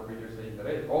hear lots of preachers saying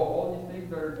today. All these things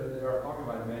that they are talking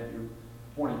about in Matthew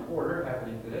 24, they're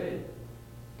happening today.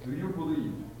 Do you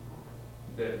believe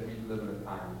that we live in a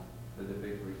time that the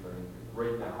fig tree is starting to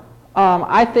right now?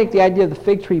 I think the idea of the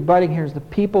fig tree budding here is the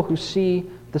people who see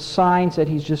the signs that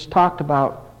he's just talked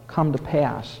about come to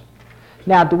pass.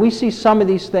 Now, do we see some of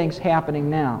these things happening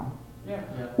now? Yeah.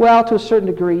 Well, to a certain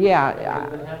degree, yeah.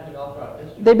 They've been happening all throughout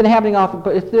history. They've been happening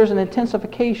but there's an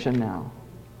intensification now.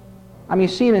 I mean, you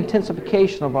see an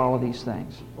intensification of all of these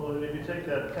things. Well, if you take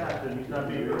that tack, then he's not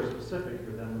being very specific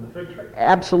for them in the fig tree.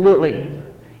 Absolutely.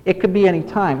 It could be any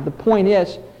time. The point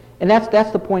is, and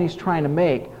that's the point he's trying to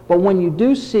make, but when you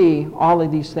do see all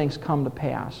of these things come to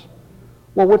pass,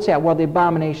 well, what's that? Well, the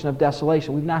abomination of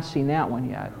desolation. We've not seen that one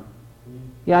yet.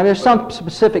 Yeah, there's some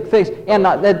specific things. And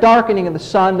the darkening of the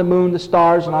sun, the moon, the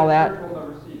stars, and all that.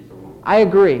 I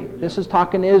agree. This is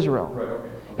talking to Israel. Right, okay.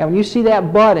 And when you see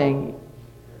that budding,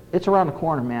 it's around the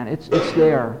corner, man. It's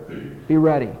there. Be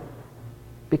ready.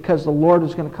 Because the Lord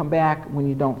is going to come back when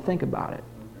you don't think about it.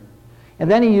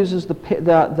 And then he uses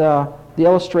the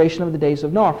illustration of the days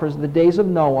of Noah. For as the days of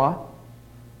Noah,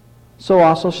 so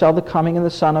also shall the coming of the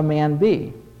Son of Man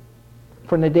be.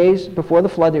 For in the days before the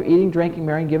flood, they were eating, drinking,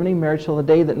 marrying, giving in marriage till the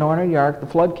day that Noah entered the ark, the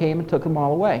flood came and took them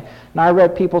all away. Now I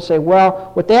read people say,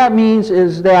 well, what that means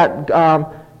is that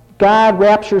God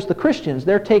raptures the Christians.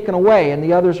 They're taken away and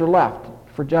the others are left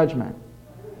for judgment.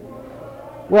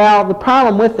 Well, the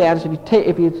problem with that is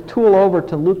if you tool over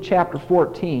to Luke chapter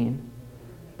 14,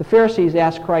 the Pharisees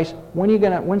asked Christ,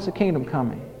 when's the kingdom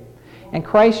coming? And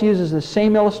Christ uses the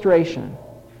same illustration.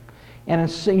 And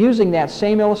in using that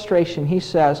same illustration, he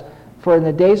says, for in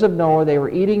the days of Noah, they were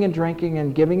eating and drinking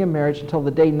and giving in marriage until the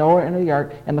day Noah entered the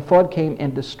ark, and the flood came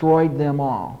and destroyed them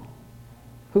all.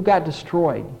 Who got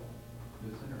destroyed?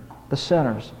 The sinners. The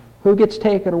sinners. Who gets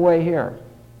taken away here?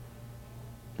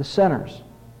 The sinners.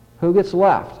 Who gets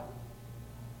left?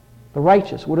 The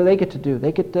righteous. What do they get to do?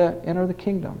 They get to enter the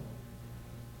kingdom.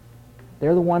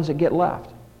 They're the ones that get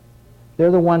left. They're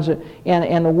the ones that,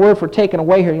 and the word for taken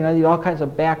away here, they do all kinds of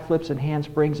backflips and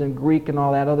handsprings in Greek and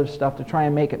all that other stuff to try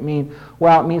and make it mean,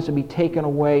 well, it means to be taken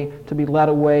away, to be led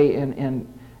away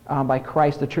by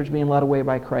Christ, the church being led away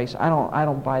by Christ. I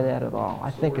don't buy that at all. I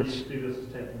think where it's... do you see this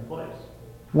is taking place?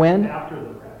 When? After the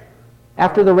rapture.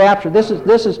 After the rapture.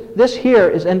 This here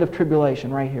is end of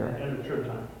tribulation, right here. End of trib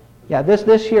time. Yeah,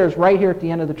 this here is right here at the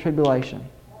end of the tribulation.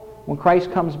 When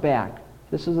Christ comes back.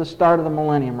 This is the start of the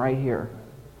millennium right here.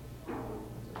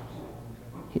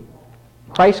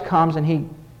 Christ comes and he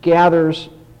gathers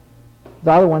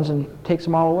the other ones and takes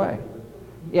them all away.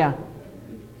 Yeah.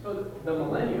 So the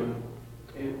millennium,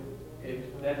 if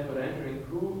that's what entering,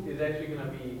 who is actually going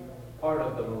to be part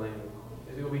of the millennium?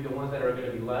 Is it going to be the ones that are going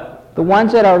to be left? The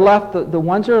ones that are left, the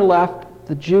ones that are left,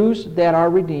 the Jews that are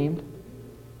redeemed,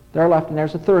 they're left, and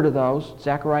there's a third of those,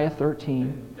 Zechariah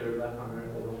 13. They're left on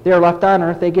earth. They're left on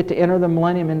earth. They get to enter the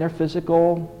millennium in their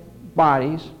physical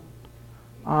bodies.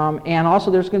 And also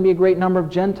there's going to be a great number of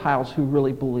Gentiles who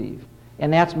really believe.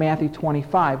 And that's Matthew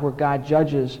 25, where God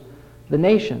judges the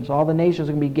nations. All the nations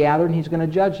are going to be gathered, and he's going to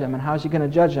judge them. And how is he going to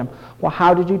judge them? Well,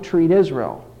 how did you treat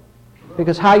Israel?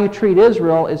 Because how you treat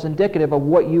Israel is indicative of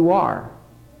what you are.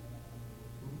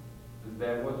 Is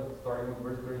that what, starting with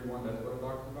verse 31, that's what it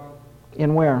talks about?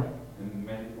 In where? In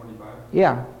Matthew 25?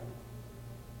 Yeah.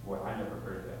 Boy, I never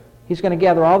heard that. He's going to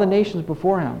gather all the nations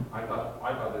before him. I thought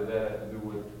that had to do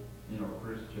with,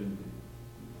 Christians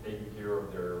taking care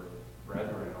of their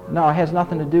brethren or... No, it has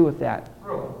nothing to do with that.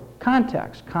 Really?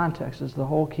 Context. Context is the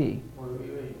whole key. Wait, I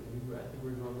think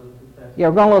we're going a little too fast. Yeah,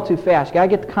 we're going a little too fast. You got to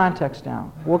get the context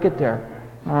down. We'll get there.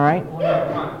 All right?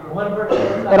 One verse at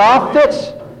a time.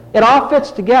 It all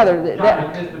fits together.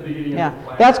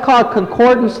 That's called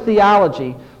concordance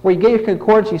theology, where you get your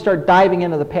concordance, you start diving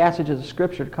into the passages of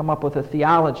Scripture to come up with a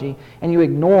theology, and you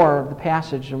ignore the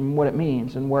passage and what it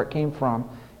means and where it came from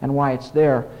and why it's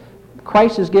there.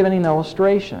 Christ is giving an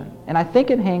illustration, and I think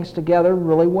it hangs together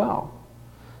really well.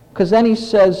 Because then he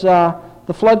says,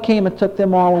 the flood came and took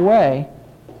them all away.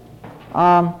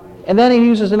 And then he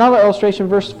uses another illustration,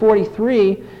 verse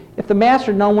 43. If the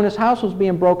master had known when his house was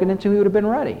being broken into, he would have been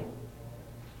ready.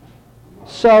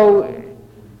 So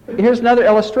here's another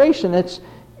illustration. It's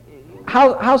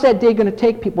how's that day going to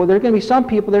take people? There are going to be some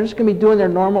people, they're just going to be doing their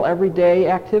normal everyday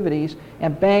activities,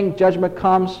 and bang, judgment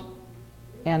comes,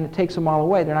 and it takes them all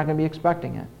away. They're not going to be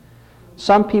expecting it.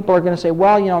 Some people are going to say,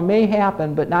 well, it may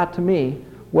happen, but not to me.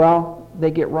 Well, they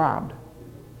get robbed.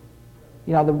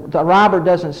 The robber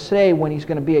doesn't say when he's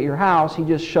going to be at your house. He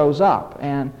just shows up,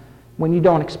 and when you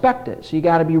don't expect it. So you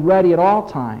got to be ready at all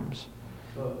times.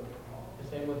 So the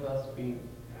same with us who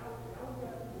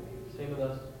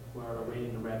are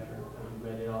awaiting the rapture. We're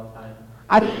ready at all times.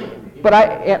 I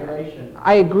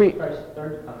agree. Christ's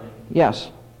third coming.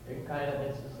 Yes. It's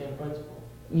the same principle.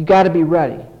 You got to be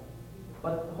ready.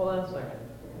 But hold on a second.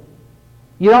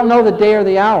 You don't know the day or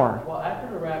the hour. Well, after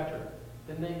the rapture,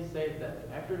 didn't they say that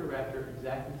after the rapture,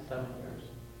 exactly 7 years?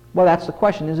 Well, that's the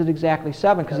question. Is it exactly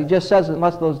 7? Because he just says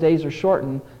unless those days are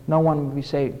shortened, no one will be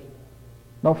saved.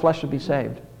 No flesh would be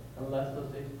saved.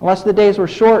 Unless the days were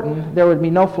shortened, there would be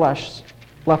no flesh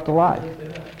left alive.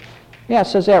 Yeah, it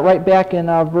says that right back in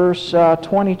verse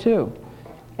 22.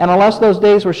 And unless those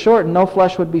days were shortened, no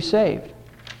flesh would be saved.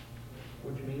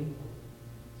 What do you mean?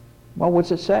 Well,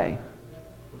 what's it say?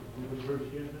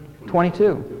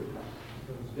 22.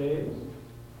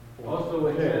 Also,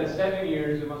 instead of 7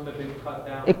 years, it must have been cut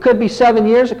down. It could be 7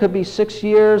 years, it could be 6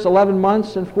 years, 11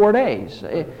 months, and 4 days.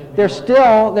 There's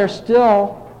still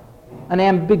an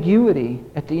ambiguity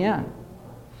at the end.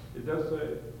 It does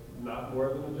say not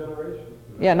more than a generation.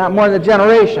 Yeah, not more than a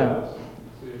generation.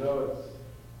 So it's...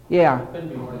 Yeah. It couldn't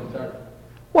be more than 30.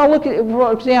 Well, look at,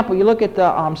 for example, you look at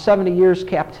the 70 years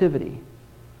captivity.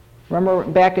 Remember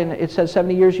back in, it says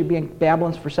 70 years, you'd be in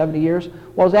Babylon for 70 years?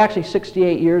 Well, it was actually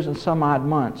 68 years and some odd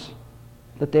months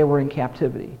that they were in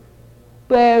captivity.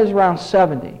 But it was around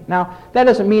 70. Now, that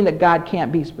doesn't mean that God can't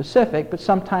be specific, but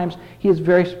sometimes he is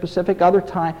very specific. Other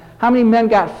time, how many men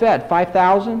got fed?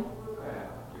 5,000?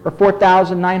 Or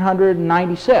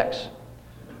 4,996?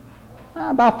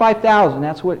 About 5,000.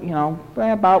 That's what,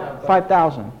 about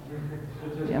 5,000.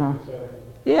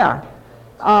 Yeah.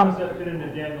 Does that fit into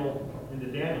Daniel's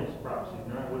prophecy,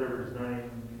 whatever it is,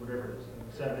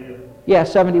 70th? Yeah,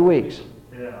 70 weeks.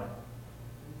 Yeah.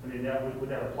 I mean, would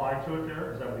that apply to it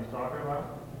there? Is that what he's talking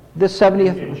about? This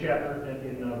 70th... In chapter,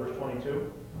 in verse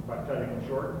 22, about cutting them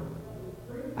short?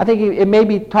 I think it may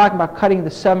be talking about cutting the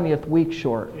 70th week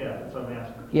short. Yeah, that's what I'm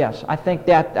asking. Yes, I think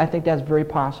that's very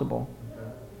possible. Okay.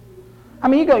 I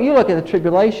mean, you look at the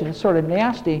tribulation, it's sort of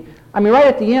nasty. I mean, right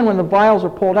at the end when the vials are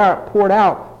poured out,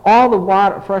 all the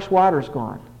fresh water is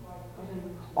gone.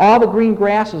 All the green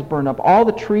grass is burned up. All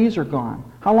the trees are gone.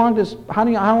 How long are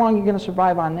you going to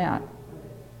survive on that?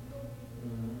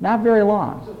 Not very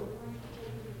long.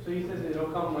 So he says it'll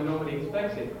come when nobody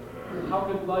expects it. How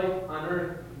could life on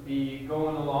earth be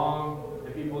going along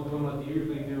people doing what they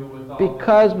usually do with all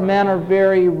Because men are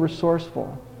very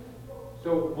resourceful.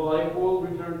 So will life will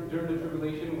return during the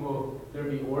tribulation? Will there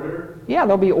be order? Yeah,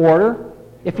 there'll be order.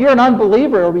 If you're an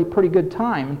unbeliever, it'll be a pretty good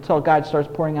time until God starts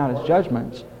pouring out His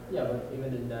judgments. Yeah, but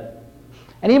even in that.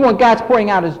 And even when God's pouring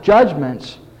out His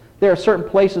judgments, there are certain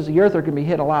places of the earth that are going to be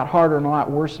hit a lot harder and a lot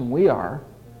worse than we are.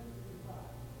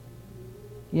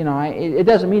 You know, it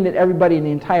doesn't mean that everybody in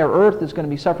the entire earth is going to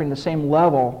be suffering the same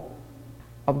level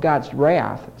of God's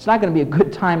wrath. It's not going to be a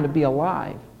good time to be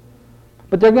alive.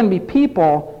 But there are going to be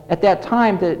people at that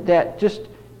time that just,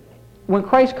 when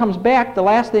Christ comes back, the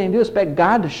last thing they do is expect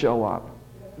God to show up.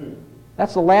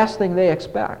 That's the last thing they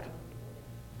expect.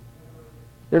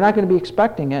 They're not going to be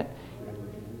expecting it.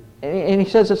 And He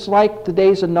says it's like the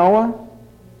days of Noah.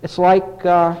 It's like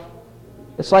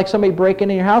somebody breaking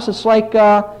into your house. It's like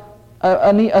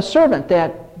a servant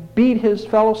that beat his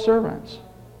fellow servants.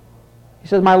 He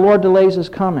says, my Lord delays His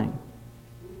coming.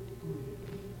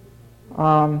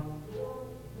 No,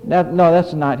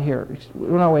 that's not here.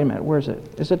 No, wait a minute. Where is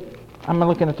it? Is it? I'm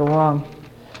looking at the wrong.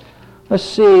 Let's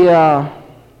see.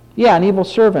 Yeah, an evil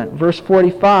servant. Verse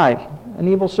 45. An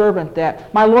evil servant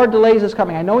that my Lord delays His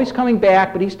coming. I know He's coming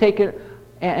back, but He's taken,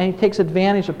 and He takes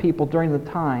advantage of people during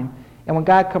the time. And when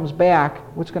God comes back,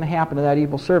 what's going to happen to that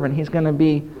evil servant? He's going to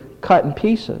be cut in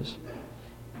pieces.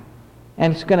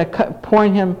 And it's going to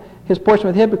point him his portion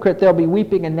with hypocrite. There'll be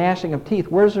weeping and gnashing of teeth.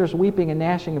 Where's there's weeping and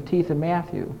gnashing of teeth in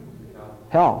Matthew?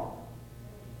 Hell.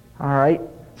 All right.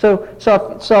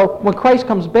 So when Christ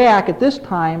comes back at this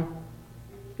time,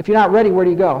 if you're not ready, where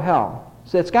do you go? Hell.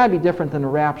 So it's got to be different than the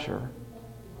rapture.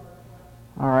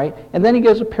 All right. And then He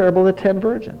gives a parable of the 10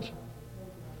 virgins.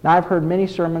 Now, I've heard many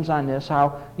sermons on this,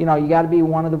 how, you know, you got to be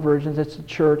one of the virgins. It's the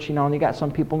church, you know, and you got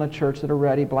some people in the church that are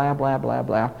ready, blah, blah, blah,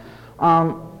 blah.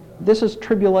 This is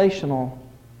tribulational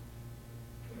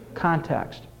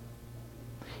context.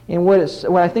 And what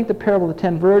I think the parable of the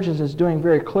 10 virgins is doing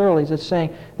very clearly is it's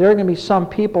saying there are going to be some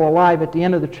people alive at the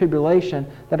end of the tribulation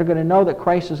that are going to know that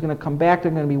Christ is going to come back.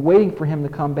 They're going to be waiting for Him to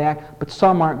come back, but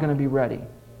some aren't going to be ready.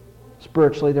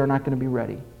 Spiritually, they're not going to be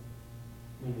ready.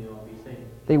 Maybe they won't be saved.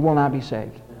 They will not be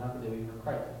saved. Then how could they be for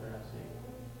Christ if they're not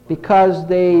saved? Because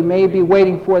they may be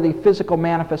waiting for the physical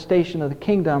manifestation of the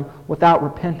kingdom without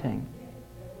repenting.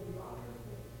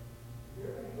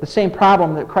 The same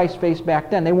problem that Christ faced back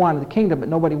then. They wanted the kingdom, but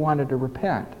nobody wanted to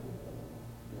repent.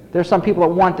 There's some people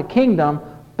that want the kingdom,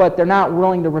 but they're not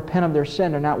willing to repent of their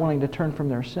sin. They're not willing to turn from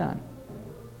their sin.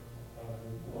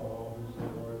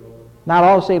 Not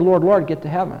all say, Lord, Lord, get to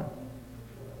heaven.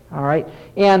 All right?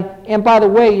 And by the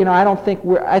way, you know,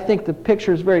 I think the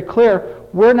picture is very clear.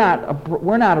 We're not a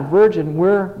virgin.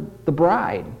 We're the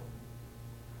bride.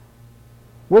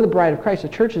 We're the bride of Christ. The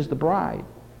church is the bride.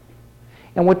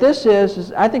 And what this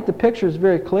is I think the picture is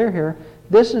very clear here.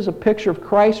 This is a picture of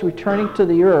Christ returning to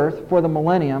the earth for the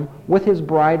millennium with His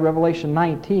bride, Revelation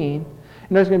 19.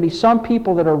 And there's going to be some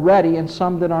people that are ready and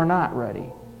some that are not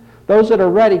ready. Those that are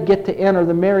ready get to enter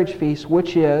the marriage feast,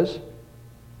 which is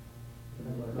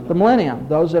the millennium.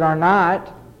 Those that are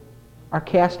not are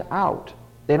cast out.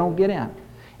 They don't get in. And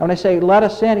when I say, let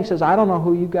us in, He says, I don't know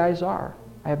who you guys are.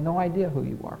 I have no idea who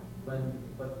you are. But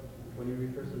when He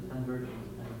refers to the 10 virgins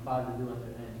and the 5 that do enter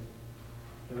in,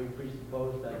 can we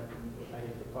presuppose that I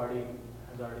guess the party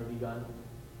has already begun?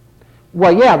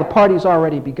 Well, yeah, the party's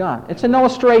already begun. It's an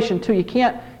illustration, too.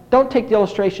 Don't take the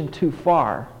illustration too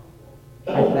far,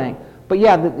 I think. But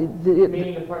yeah,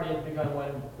 meaning the party has begun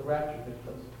when the rapture takes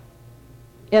place.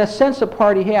 In a sense, the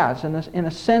party has. In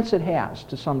a sense, it has,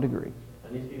 to some degree.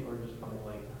 And these people are just coming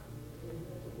late.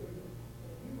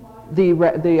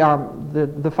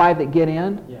 The 5 that get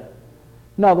in? Yeah.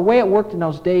 No, the way it worked in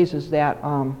those days is that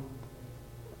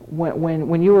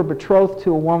when you were betrothed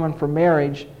to a woman for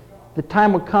marriage, the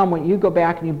time would come when you go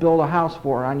back and you build a house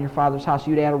for her on your father's house.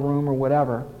 You'd add a room or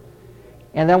whatever.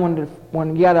 And then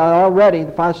when you got it all ready,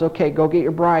 the father said, okay, go get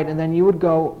your bride. And then you would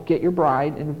go get your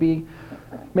bride, and it would be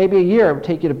maybe a year it would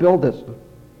take you to build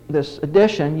this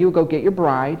addition. You would go get your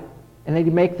bride, and then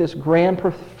you'd make this grand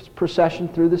procession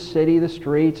through the city, the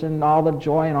streets, and all the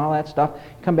joy and all that stuff.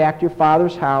 Come back to your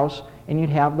father's house, and you'd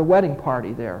have the wedding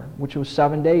party there, which was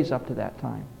 7 days up to that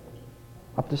time.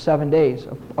 Up to 7 days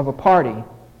of a party,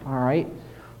 all right?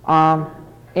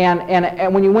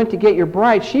 And when you went to get your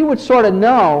bride, she would sort of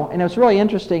know, and it's really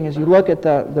interesting as you look at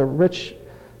the rich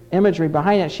imagery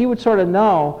behind it, she would sort of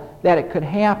know that it could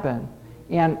happen.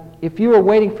 And if you were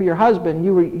waiting for your husband,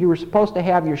 you were supposed to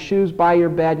have your shoes by your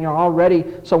bed, you know, all ready,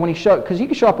 so when he showed, because he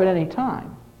could show up at any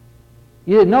time.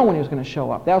 You didn't know when he was going to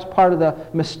show up. That was part of the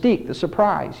mystique, the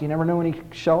surprise. You never knew when he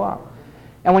could show up.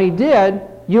 And when he did,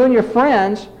 you and your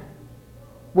friends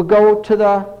would go to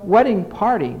the wedding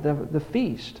party, the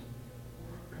feast.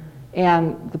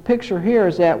 And the picture here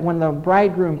is that when the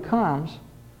bridegroom comes,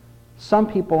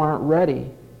 some people aren't ready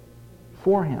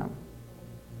for him.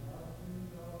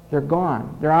 They're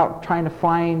gone. They're out trying to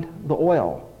find the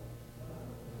oil.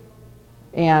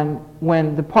 And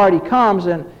when the party comes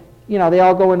and, they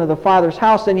all go into the Father's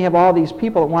house, then you have all these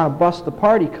people that want to bust the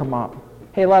party come up.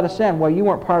 Hey, let us in. Well, you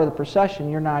weren't part of the procession.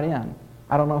 You're not in.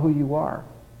 I don't know who you are.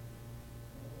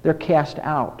 They're cast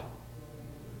out.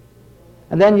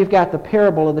 And then you've got the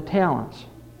parable of the talents.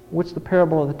 What's the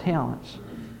parable of the talents?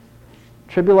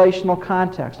 Tribulational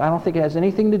context. I don't think it has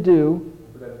anything to do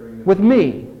with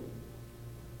me.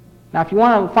 Now, if you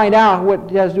want to find out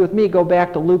what it has to do with me, go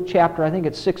back to Luke chapter, I think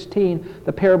it's 16,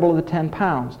 the parable of the 10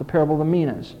 pounds, the parable of the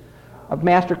minas. A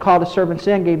master called the servants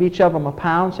in, gave each of them a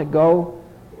pound, said, go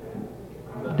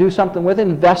do something with it,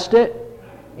 invest it.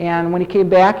 And when he came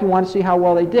back, he wanted to see how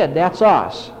well they did. That's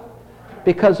us.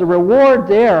 Because the reward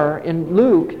there in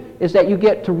Luke is that you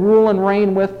get to rule and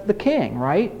reign with the king,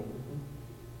 right?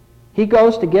 He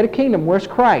goes to get a kingdom. Where's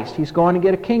Christ? He's going to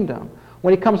get a kingdom.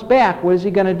 When he comes back, what is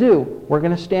he going to do? We're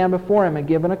going to stand before him and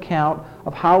give an account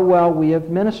of how well we have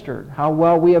ministered, how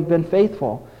well we have been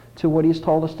faithful to what he's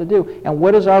told us to do. And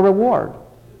what is our reward?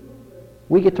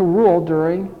 We get to rule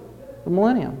during the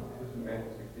millennium.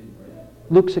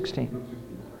 Luke 16.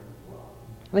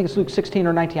 I think it's Luke 16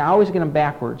 or 19. I always get them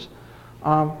backwards.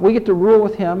 We get to rule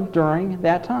with him during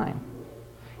that time.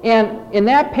 And in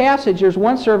that passage, there's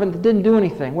one servant that didn't do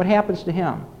anything. What happens to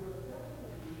him?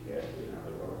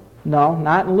 No,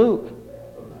 not in Luke.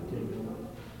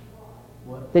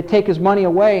 They take his money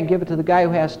away and give it to the guy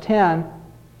who has 10,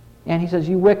 and he says,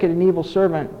 you wicked and evil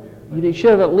servant, you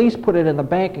should have at least put it in the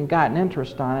bank and gotten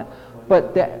interest on it.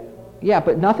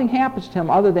 But nothing happens to him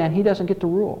other than he doesn't get to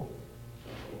rule.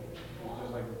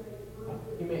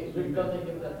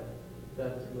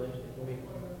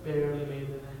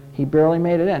 He barely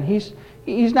made it in.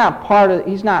 He's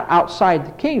not outside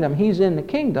the kingdom. He's in the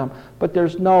kingdom, but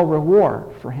there's no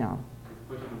reward for him.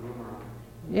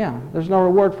 Yeah, there's no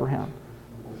reward for him.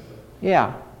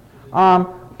 Yeah.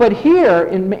 But here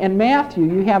in Matthew,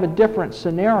 you have a different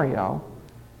scenario.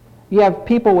 You have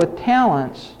people with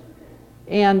talents,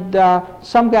 and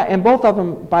some guy, and both of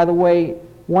them, by the way,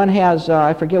 one has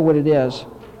I forget what it is,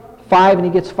 5, and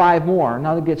he gets 5 more.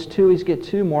 Another gets 2, he's get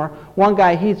 2 more. One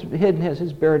guy, he's hidden his,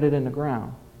 he's buried it in the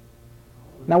ground.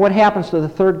 Now what happens to the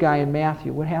third guy in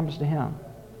Matthew? What happens to him?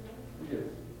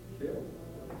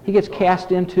 He gets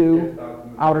cast into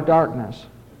outer darkness.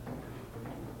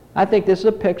 I think this is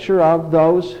a picture of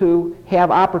those who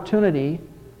have opportunity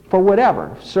for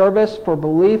whatever, service, for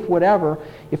belief, whatever.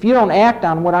 If you don't act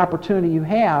on what opportunity you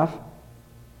have,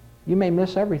 you may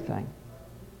miss everything.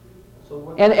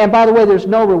 And by the way, there's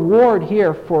no reward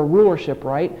here for rulership,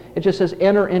 right? It just says,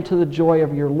 enter into the joy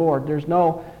of your Lord. There's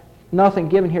nothing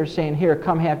given here saying, here,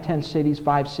 come have 10 cities,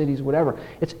 5 cities, whatever.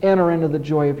 It's enter into the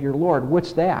joy of your Lord.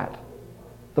 What's that?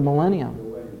 The millennium.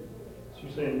 So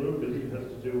you're saying Luke has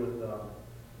to do with,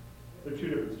 they're 2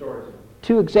 different stories.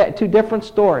 Two different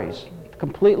stories.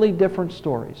 Completely different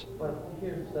stories. But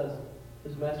here it says,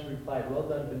 his master replied, well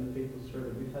done, good faithful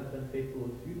servant. You have been faithful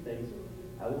with few things.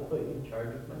 I will put you in charge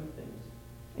of many things.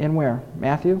 In where?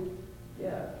 Matthew?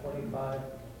 Yeah, 25.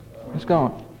 Let's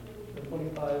go.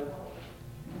 25,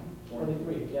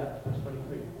 23, yeah, verse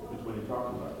 23. That's what you're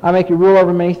talking about. I make you rule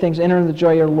over many things, enter into the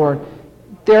joy of your Lord.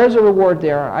 There is a reward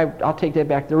there. I'll take that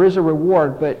back. There is a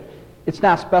reward, but it's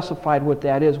not specified what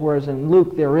that is, whereas in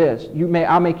Luke there is.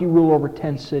 I'll make you rule over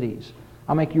 10 cities.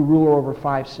 I'll make you ruler over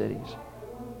 5 cities.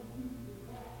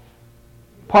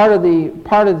 Part of the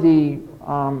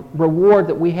reward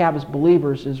that we have as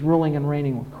believers is ruling and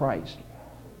reigning with Christ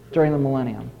during the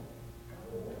millennium.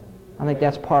 I think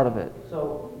that's part of it.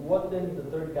 So what did the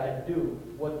third guy do?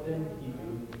 What didn't he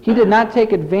do? He did not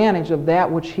take advantage of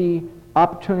that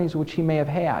opportunities which he may have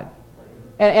had.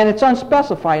 And it's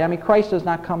unspecified. I mean, Christ does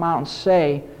not come out and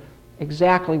say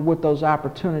exactly what those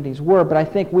opportunities were, but I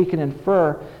think we can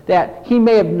infer that he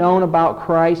may have known about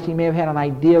Christ, he may have had an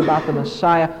idea about the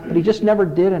Messiah, but he just never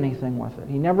did anything with it.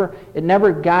 It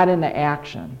never got into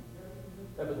action.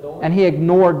 And he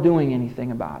ignored doing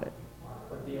anything about it.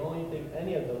 But the only thing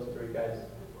any of those 3 guys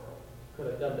could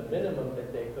have done, the minimum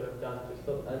that they could have done to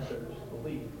still enter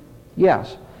belief.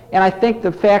 Yes. And I think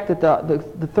the fact that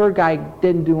the third guy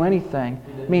didn't do anything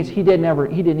means he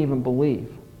didn't even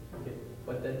believe. Okay.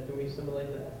 But then can we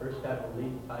simulate that the first guy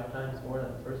believed 5 times more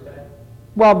than the first guy?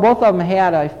 Well, both of them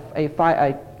had a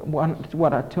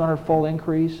 200-fold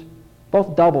increase.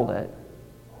 Both doubled it.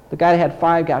 The guy that had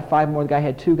 5 got 5 more. The guy who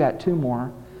had 2 got 2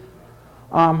 more.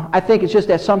 I think it's just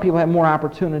that some people have more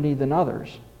opportunity than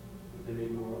others. They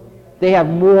need more. They have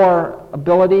more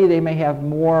ability. They may have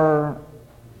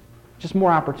just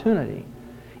more opportunity.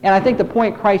 And I think the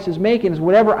point Christ is making is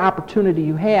whatever opportunity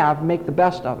you have, make the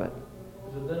best of it.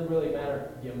 Because it doesn't really matter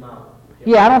the amount.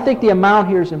 Yeah, I don't think the amount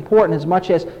here is important as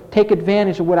much as take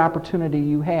advantage of what opportunity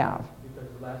you have. Because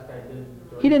the last guy didn't.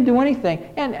 He didn't do anything.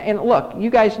 And look,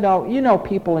 you guys know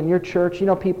people in your church. You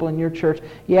know people in your church.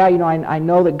 Yeah, I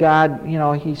know that God,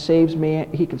 He saves me.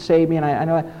 He can save me, and I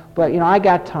know that. But I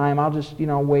got time. I'll just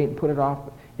wait and put it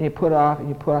off. And you put it off, and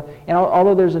you put it off. And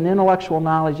although there's an intellectual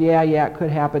knowledge, yeah, it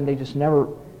could happen. They just never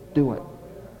do it.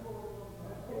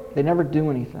 They never do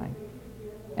anything.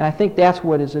 And I think that's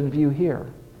what is in view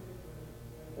here.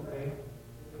 Okay.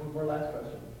 One more last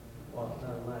question. Well,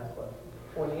 not the last, but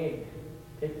 28.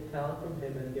 Take the talent from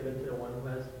him and give it to the one who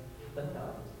has 10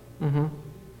 talents. Mm-hmm.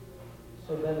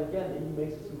 So then again, he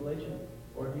makes a simulation,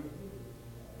 or he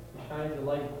shines a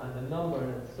light on the number in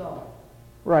itself.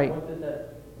 Right. What did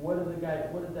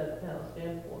that talent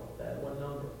stand for? That one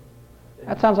number.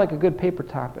 That sounds like a good paper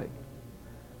topic.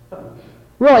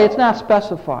 Really, it's not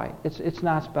specified. It's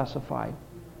not specified.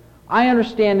 I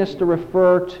understand this to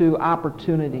refer to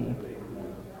opportunity.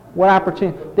 What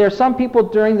opportunity? There are some people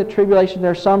during the tribulation,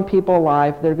 there are some people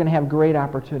alive that are going to have great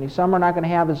opportunity. Some are not going to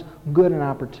have as good an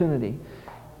opportunity.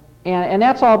 And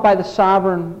that's all by the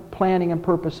sovereign planning and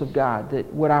purpose of God, that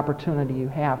what opportunity you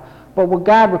have. But what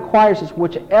God requires is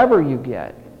whichever you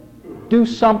get, do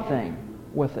something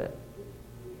with it.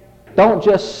 Don't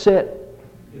just sit.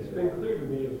 It's been clear to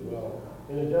me as well,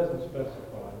 and it doesn't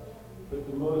specify, but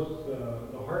the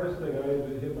hardest thing I had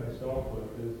to hit myself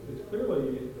with is it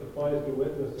clearly applies to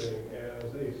witnessing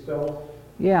as a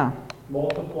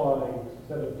self-multiplying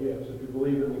set of gifts. If you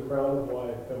believe in the crown of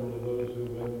life coming to those who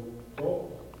win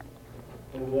souls.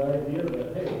 And the idea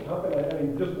that, hey, how can I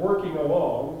mean, just working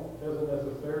along doesn't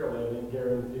necessarily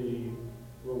guarantee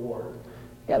reward.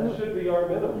 Yeah, that should be our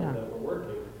minimum, yeah. that we're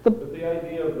working. But the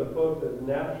idea of the folks that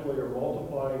naturally are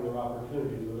multiplying their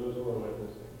opportunities are those who are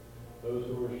witnessing, those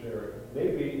who are sharing.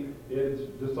 Maybe it's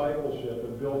discipleship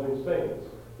and building saints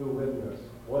who witness.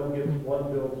 One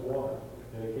builds one.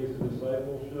 In the case of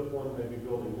discipleship, one may be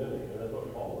building many, and that's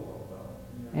what Paul is all about.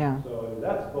 Yeah. So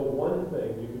that's the one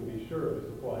thing you can be sure this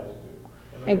applies to.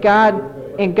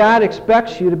 And God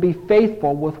expects you to be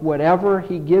faithful with whatever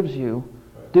He gives you.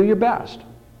 Do your best.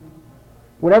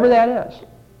 Whatever that is.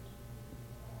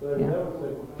 So Yeah. that would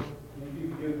say,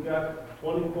 you've got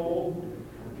 20-fold,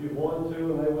 if you've won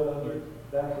 2 and they win 100,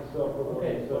 that's a self-reward.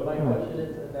 Okay, so my question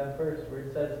is in that verse where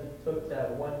it says he took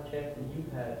that one chance that you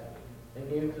had and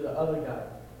gave it to the other guy.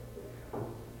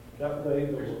 That made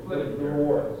the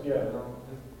rewards, yeah.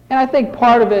 And I think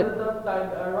part of it,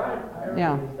 irony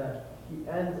Yeah. is that he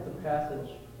ends the passage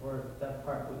or that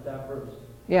part with that verse.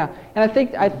 yeah. And I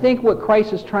think what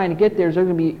Christ is trying to get there is there's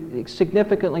going to be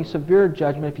significantly severe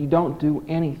judgment if you don't do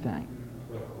anything.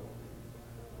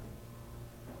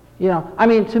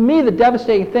 To me, the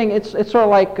devastating thing, it's sort of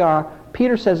like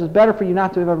Peter says, it's better for you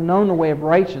not to have ever known the way of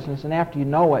righteousness and after you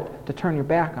know it, to turn your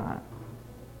back on it.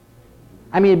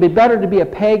 It'd be better to be a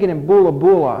pagan in Bula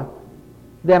Bula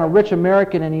than a rich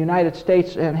American in the United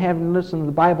States and having listened to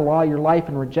the Bible all your life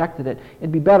and rejected it.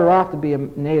 It'd be better off to be a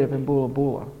native in Bula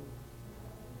Bula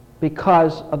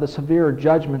because of the severe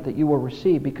judgment that you will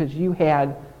receive, because you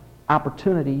had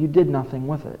opportunity, you did nothing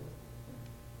with it.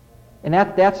 And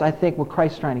that's, I think, what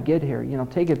Christ's trying to get here.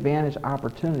 Take advantage of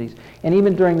opportunities. And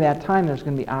even during that time, there's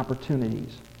going to be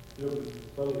opportunities. It's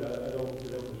funny, I don't be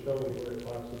able to show me where it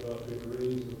talks about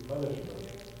degrees of punishment.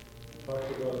 It talks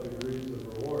about degrees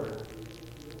of reward.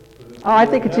 Oh, I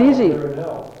think it's easy.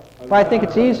 Well, I think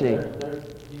it's easy.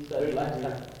 He said last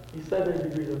time. He said there's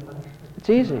degrees of punishment. It's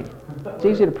easy. It's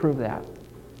easy to prove that.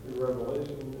 In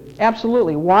Revelation,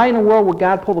 Absolutely. Why in the world would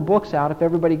God pull the books out if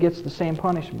everybody gets the same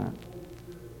punishment?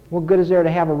 What good is there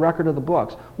to have a record of the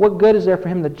books? What good is there for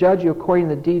Him to judge you according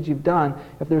to the deeds you've done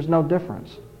if there's no difference?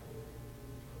 It's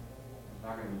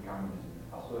not going to be communism.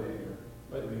 I'll show you here.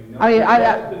 but I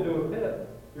has to do with it.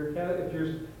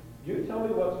 You tell me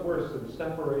what's worse than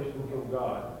separation from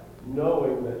God,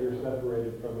 knowing that you're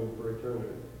separated from Him for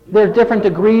eternity. there are different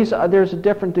degrees. There's a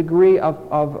different degree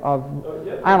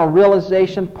of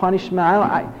realization,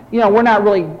 punishment. We're not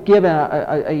really given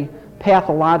a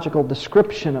pathological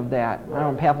description of that. I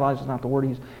don't know, pathological is not the word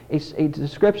to use, a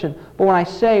description. But when I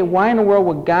say, why in the world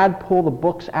would God pull the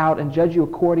books out and judge you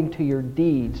according to your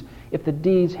deeds, if the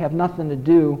deeds have nothing to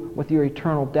do with your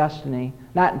eternal destiny,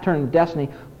 not eternal destiny,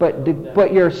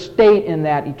 but your state in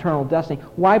that eternal destiny,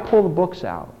 why pull the books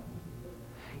out?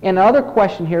 And the other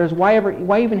question here is, why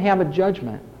even have a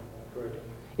judgment?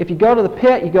 If you go to the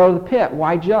pit, you go to the pit.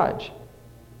 Why judge?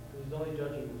 He's only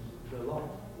judging the lost.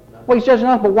 Well, he's judging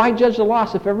us, but why judge the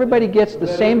lost? If everybody gets the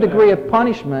same degree of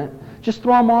punishment, just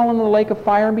throw them all into the lake of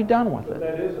fire and be done with But it.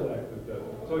 that is an act of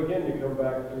judgment. So again, you come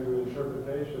back to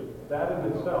interpretation. That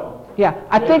in itself. Yeah,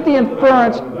 I think the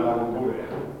inference.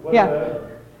 Yeah.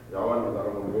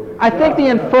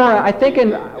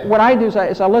 What I do is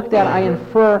I looked at it, I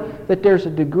infer that there's a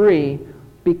degree,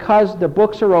 because the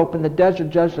books are open, the dead are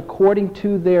judged according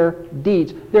to their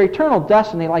deeds. Their eternal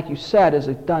destiny, like you said, is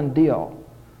a done deal.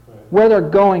 Where they're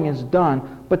going is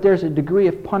done, but there's a degree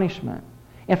of punishment.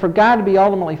 And for God to be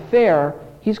ultimately fair,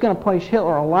 he's going to punish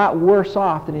Hitler a lot worse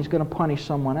off than he's going to punish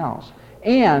someone else.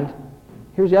 And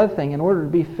here's the other thing, in order to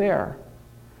be fair,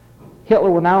 Hitler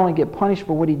will not only get punished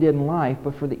for what he did in life,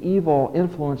 but for the evil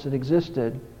influence that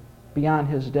existed beyond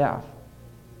his death.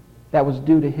 That was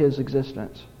due to his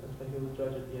existence. That's why he was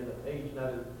judged at the end of age, not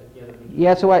at the end of each.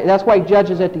 Yeah, that's why he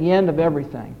judges at the end of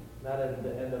everything. Not at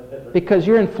the end of Hitler. Because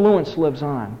your influence lives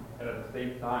on. And at the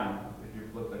same time, if you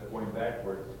flip that coin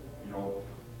backwards,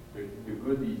 the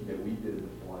good deeds that we did in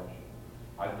the flesh,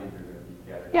 I think they're going to be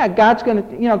categorized. Yeah, God's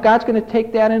going to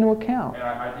take that into account. And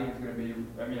I think it's going to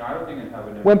be, I don't think in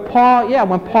heaven... When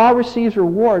Paul receives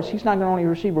rewards, he's not going to only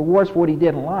receive rewards for what he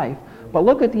did in life, but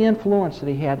look at the influence that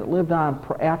he had that lived on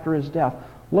after his death.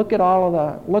 Look at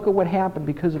what happened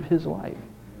because of his life.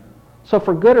 So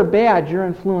for good or bad, your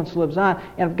influence lives on.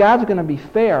 And if God's going to be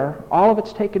fair, all of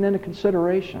it's taken into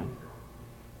consideration.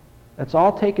 That's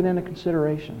all taken into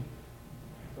consideration.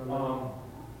 You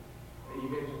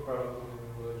guys just brought up something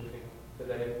really interesting. So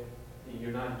that if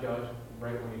you're not judged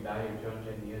right when you die, you're judged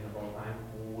at the end of all time.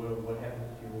 What happens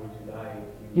to you once you die?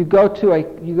 You go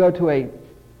to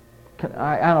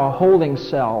a holding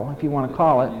cell, if you want to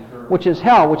call it, which is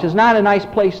hell, which is not a nice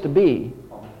place to be.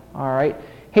 All right,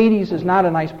 Hades is not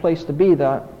a nice place to be.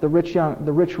 The rich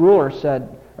ruler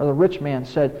said, or the rich man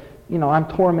said, I'm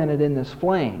tormented in this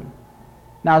flame.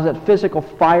 Now, is it physical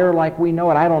fire like we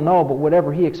know it? I don't know, but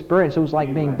whatever he experienced, it was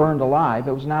like being burned alive.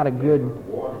 It was not a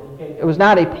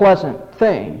pleasant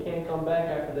thing. You can't come back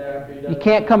after that. After you're done. You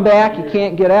can't come back. You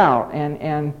can't get out.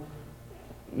 And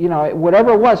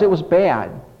whatever it was bad.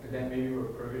 Is that maybe where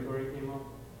purgatory came up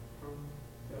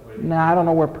from? No, I don't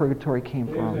know where purgatory came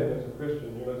from. You're saying as a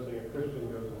Christian, you're not saying a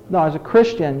Christian goes to... No, as a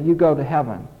Christian, you go to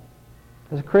heaven.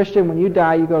 As a Christian, when you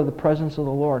die, you go to the presence of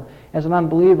the Lord. As an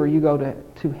unbeliever, you go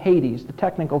to Hades. The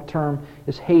technical term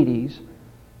is Hades.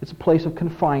 It's a place of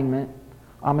confinement.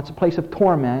 It's a place of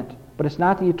torment, but it's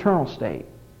not the eternal state.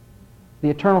 The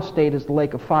eternal state is the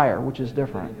lake of fire, which is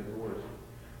different.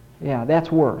 Yeah, that's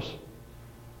worse.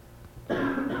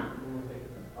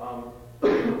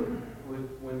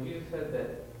 When Jesus said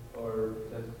that, or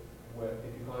says,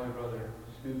 if you call your brother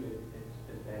stupid, it's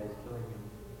as bad as killing him,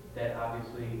 that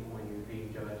obviously, when you're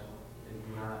being judged,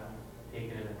 is not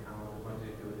taken into account as much as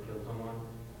if you would kill someone,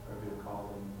 or if you would call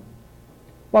them.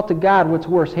 Well, to God, what's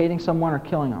worse, hating someone or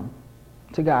killing them?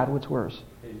 To God, what's worse?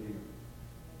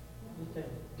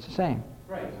 It's the same.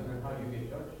 Right, so then how do you get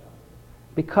judged?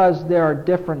 Because there are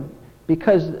different...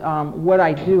 Because what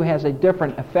I do has a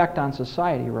different effect on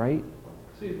society, right?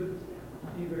 See,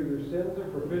 either your sins are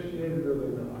propitiated or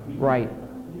they're not. Right.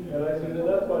 And I said,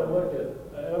 that's why I look at,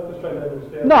 and I'm just trying to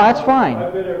understand. No, that's fine.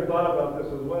 I've been there and thought about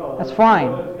this as well. That's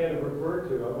fine. What it's kind of referred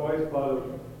to. I've always thought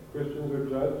of Christians are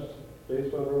judged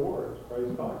based on rewards.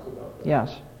 Christ talks about that.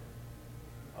 Yes.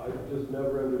 I've just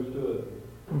never understood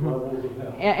levels of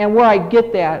hell. And where I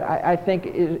get that, I think,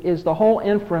 is the whole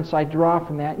inference I draw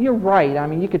from that. You're right. I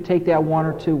mean, you could take that one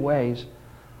or two ways.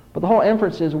 But the whole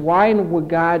inference is, why would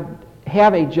God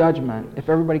have a judgment if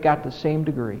everybody got the same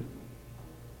degree?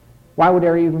 Why would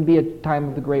there even be a time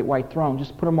of the great white throne?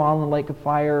 Just put them all in the lake of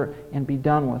fire and be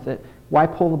done with it. Why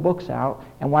pull the books out?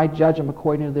 And why judge them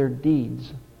according to their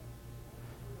deeds?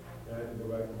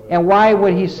 And why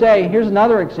would he say, here's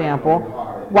another example,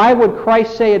 why would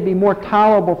Christ say it'd be more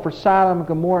tolerable for Sodom and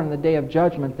Gomorrah in the day of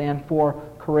judgment than for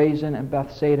Chorazin and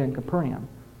Bethsaida and Capernaum?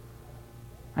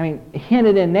 I mean,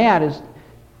 hinted in that is,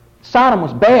 Sodom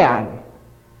was bad,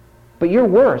 but you're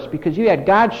worse because you had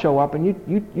God show up and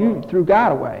you threw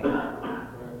God away.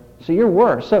 So you're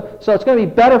worse. So it's going to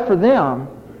be better for them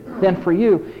than for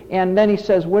you. And then he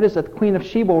says, what is it? The Queen of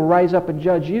Sheba will rise up and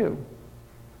judge you.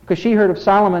 Because she heard of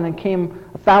Solomon and came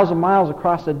 1,000 miles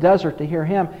across the desert to hear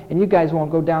him, and you guys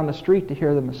won't go down the street to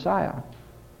hear the Messiah.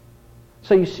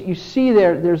 So you see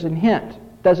there's a hint.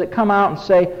 Does it come out and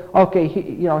say, okay,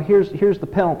 here's the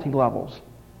penalty levels,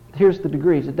 here's the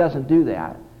degrees? It doesn't do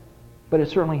that, but it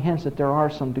certainly hints that there are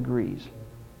some degrees.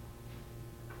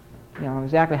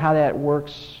 Exactly how that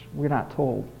works, we're not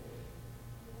told.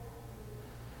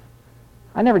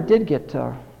 I never did get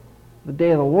to the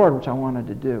day of the Lord, which I wanted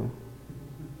to do.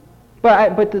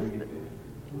 But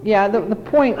the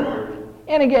point,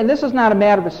 and again, this is not a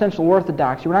matter of essential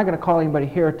orthodoxy. We're not going to call anybody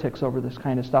heretics over this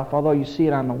kind of stuff, although you see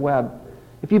it on the web.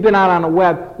 If you've been out on the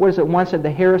web, what is it, once said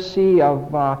the heresy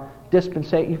of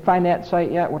dispensation? You find that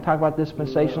site yet? We'll talk about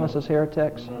dispensationalists as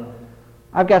heretics.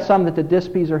 I've got some that the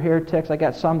Dispies are heretics. I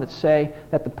got some that say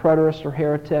that the preterists are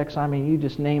heretics. I mean, you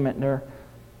just name it, and they're,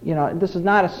 this is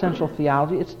not essential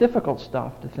theology. It's difficult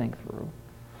stuff to think through.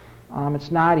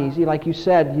 It's not easy. Like you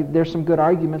said, there's some good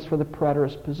arguments for the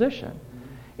preterist position.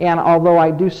 And although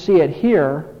I do see it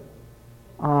here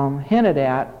hinted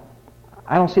at,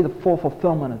 I don't see the full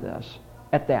fulfillment of this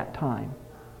at that time.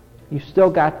 You've still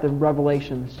got the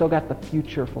revelation, still got the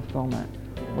future fulfillment,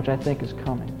 which I think is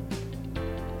coming.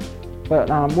 But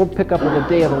we'll pick up with the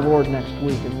day of the Lord next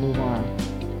week and move on.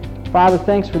 Father,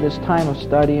 thanks for this time of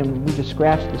study, and we just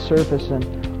scratched the surface. And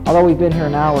although we've been here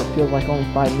an hour, it feels like only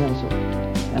 5 minutes.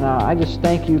 And I just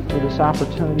thank you for this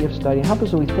opportunity of study. Help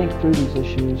us as we think through these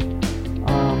issues.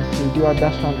 We do our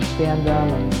best to understand them,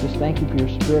 and just thank you for your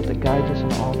Spirit that guides us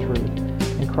in all truth.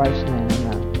 In Christ's name,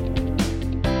 amen.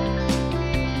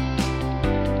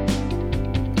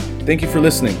 Thank you for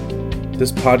listening.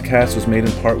 This podcast was made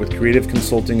in part with creative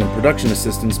consulting and production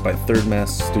assistance by Third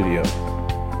Mass Studio.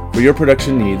 For your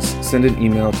production needs, send an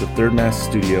email to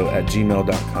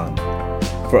thirdmassstudio@gmail.com.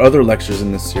 For other lectures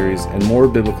in this series and more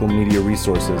biblical media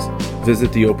resources,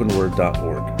 visit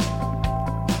theopenword.org.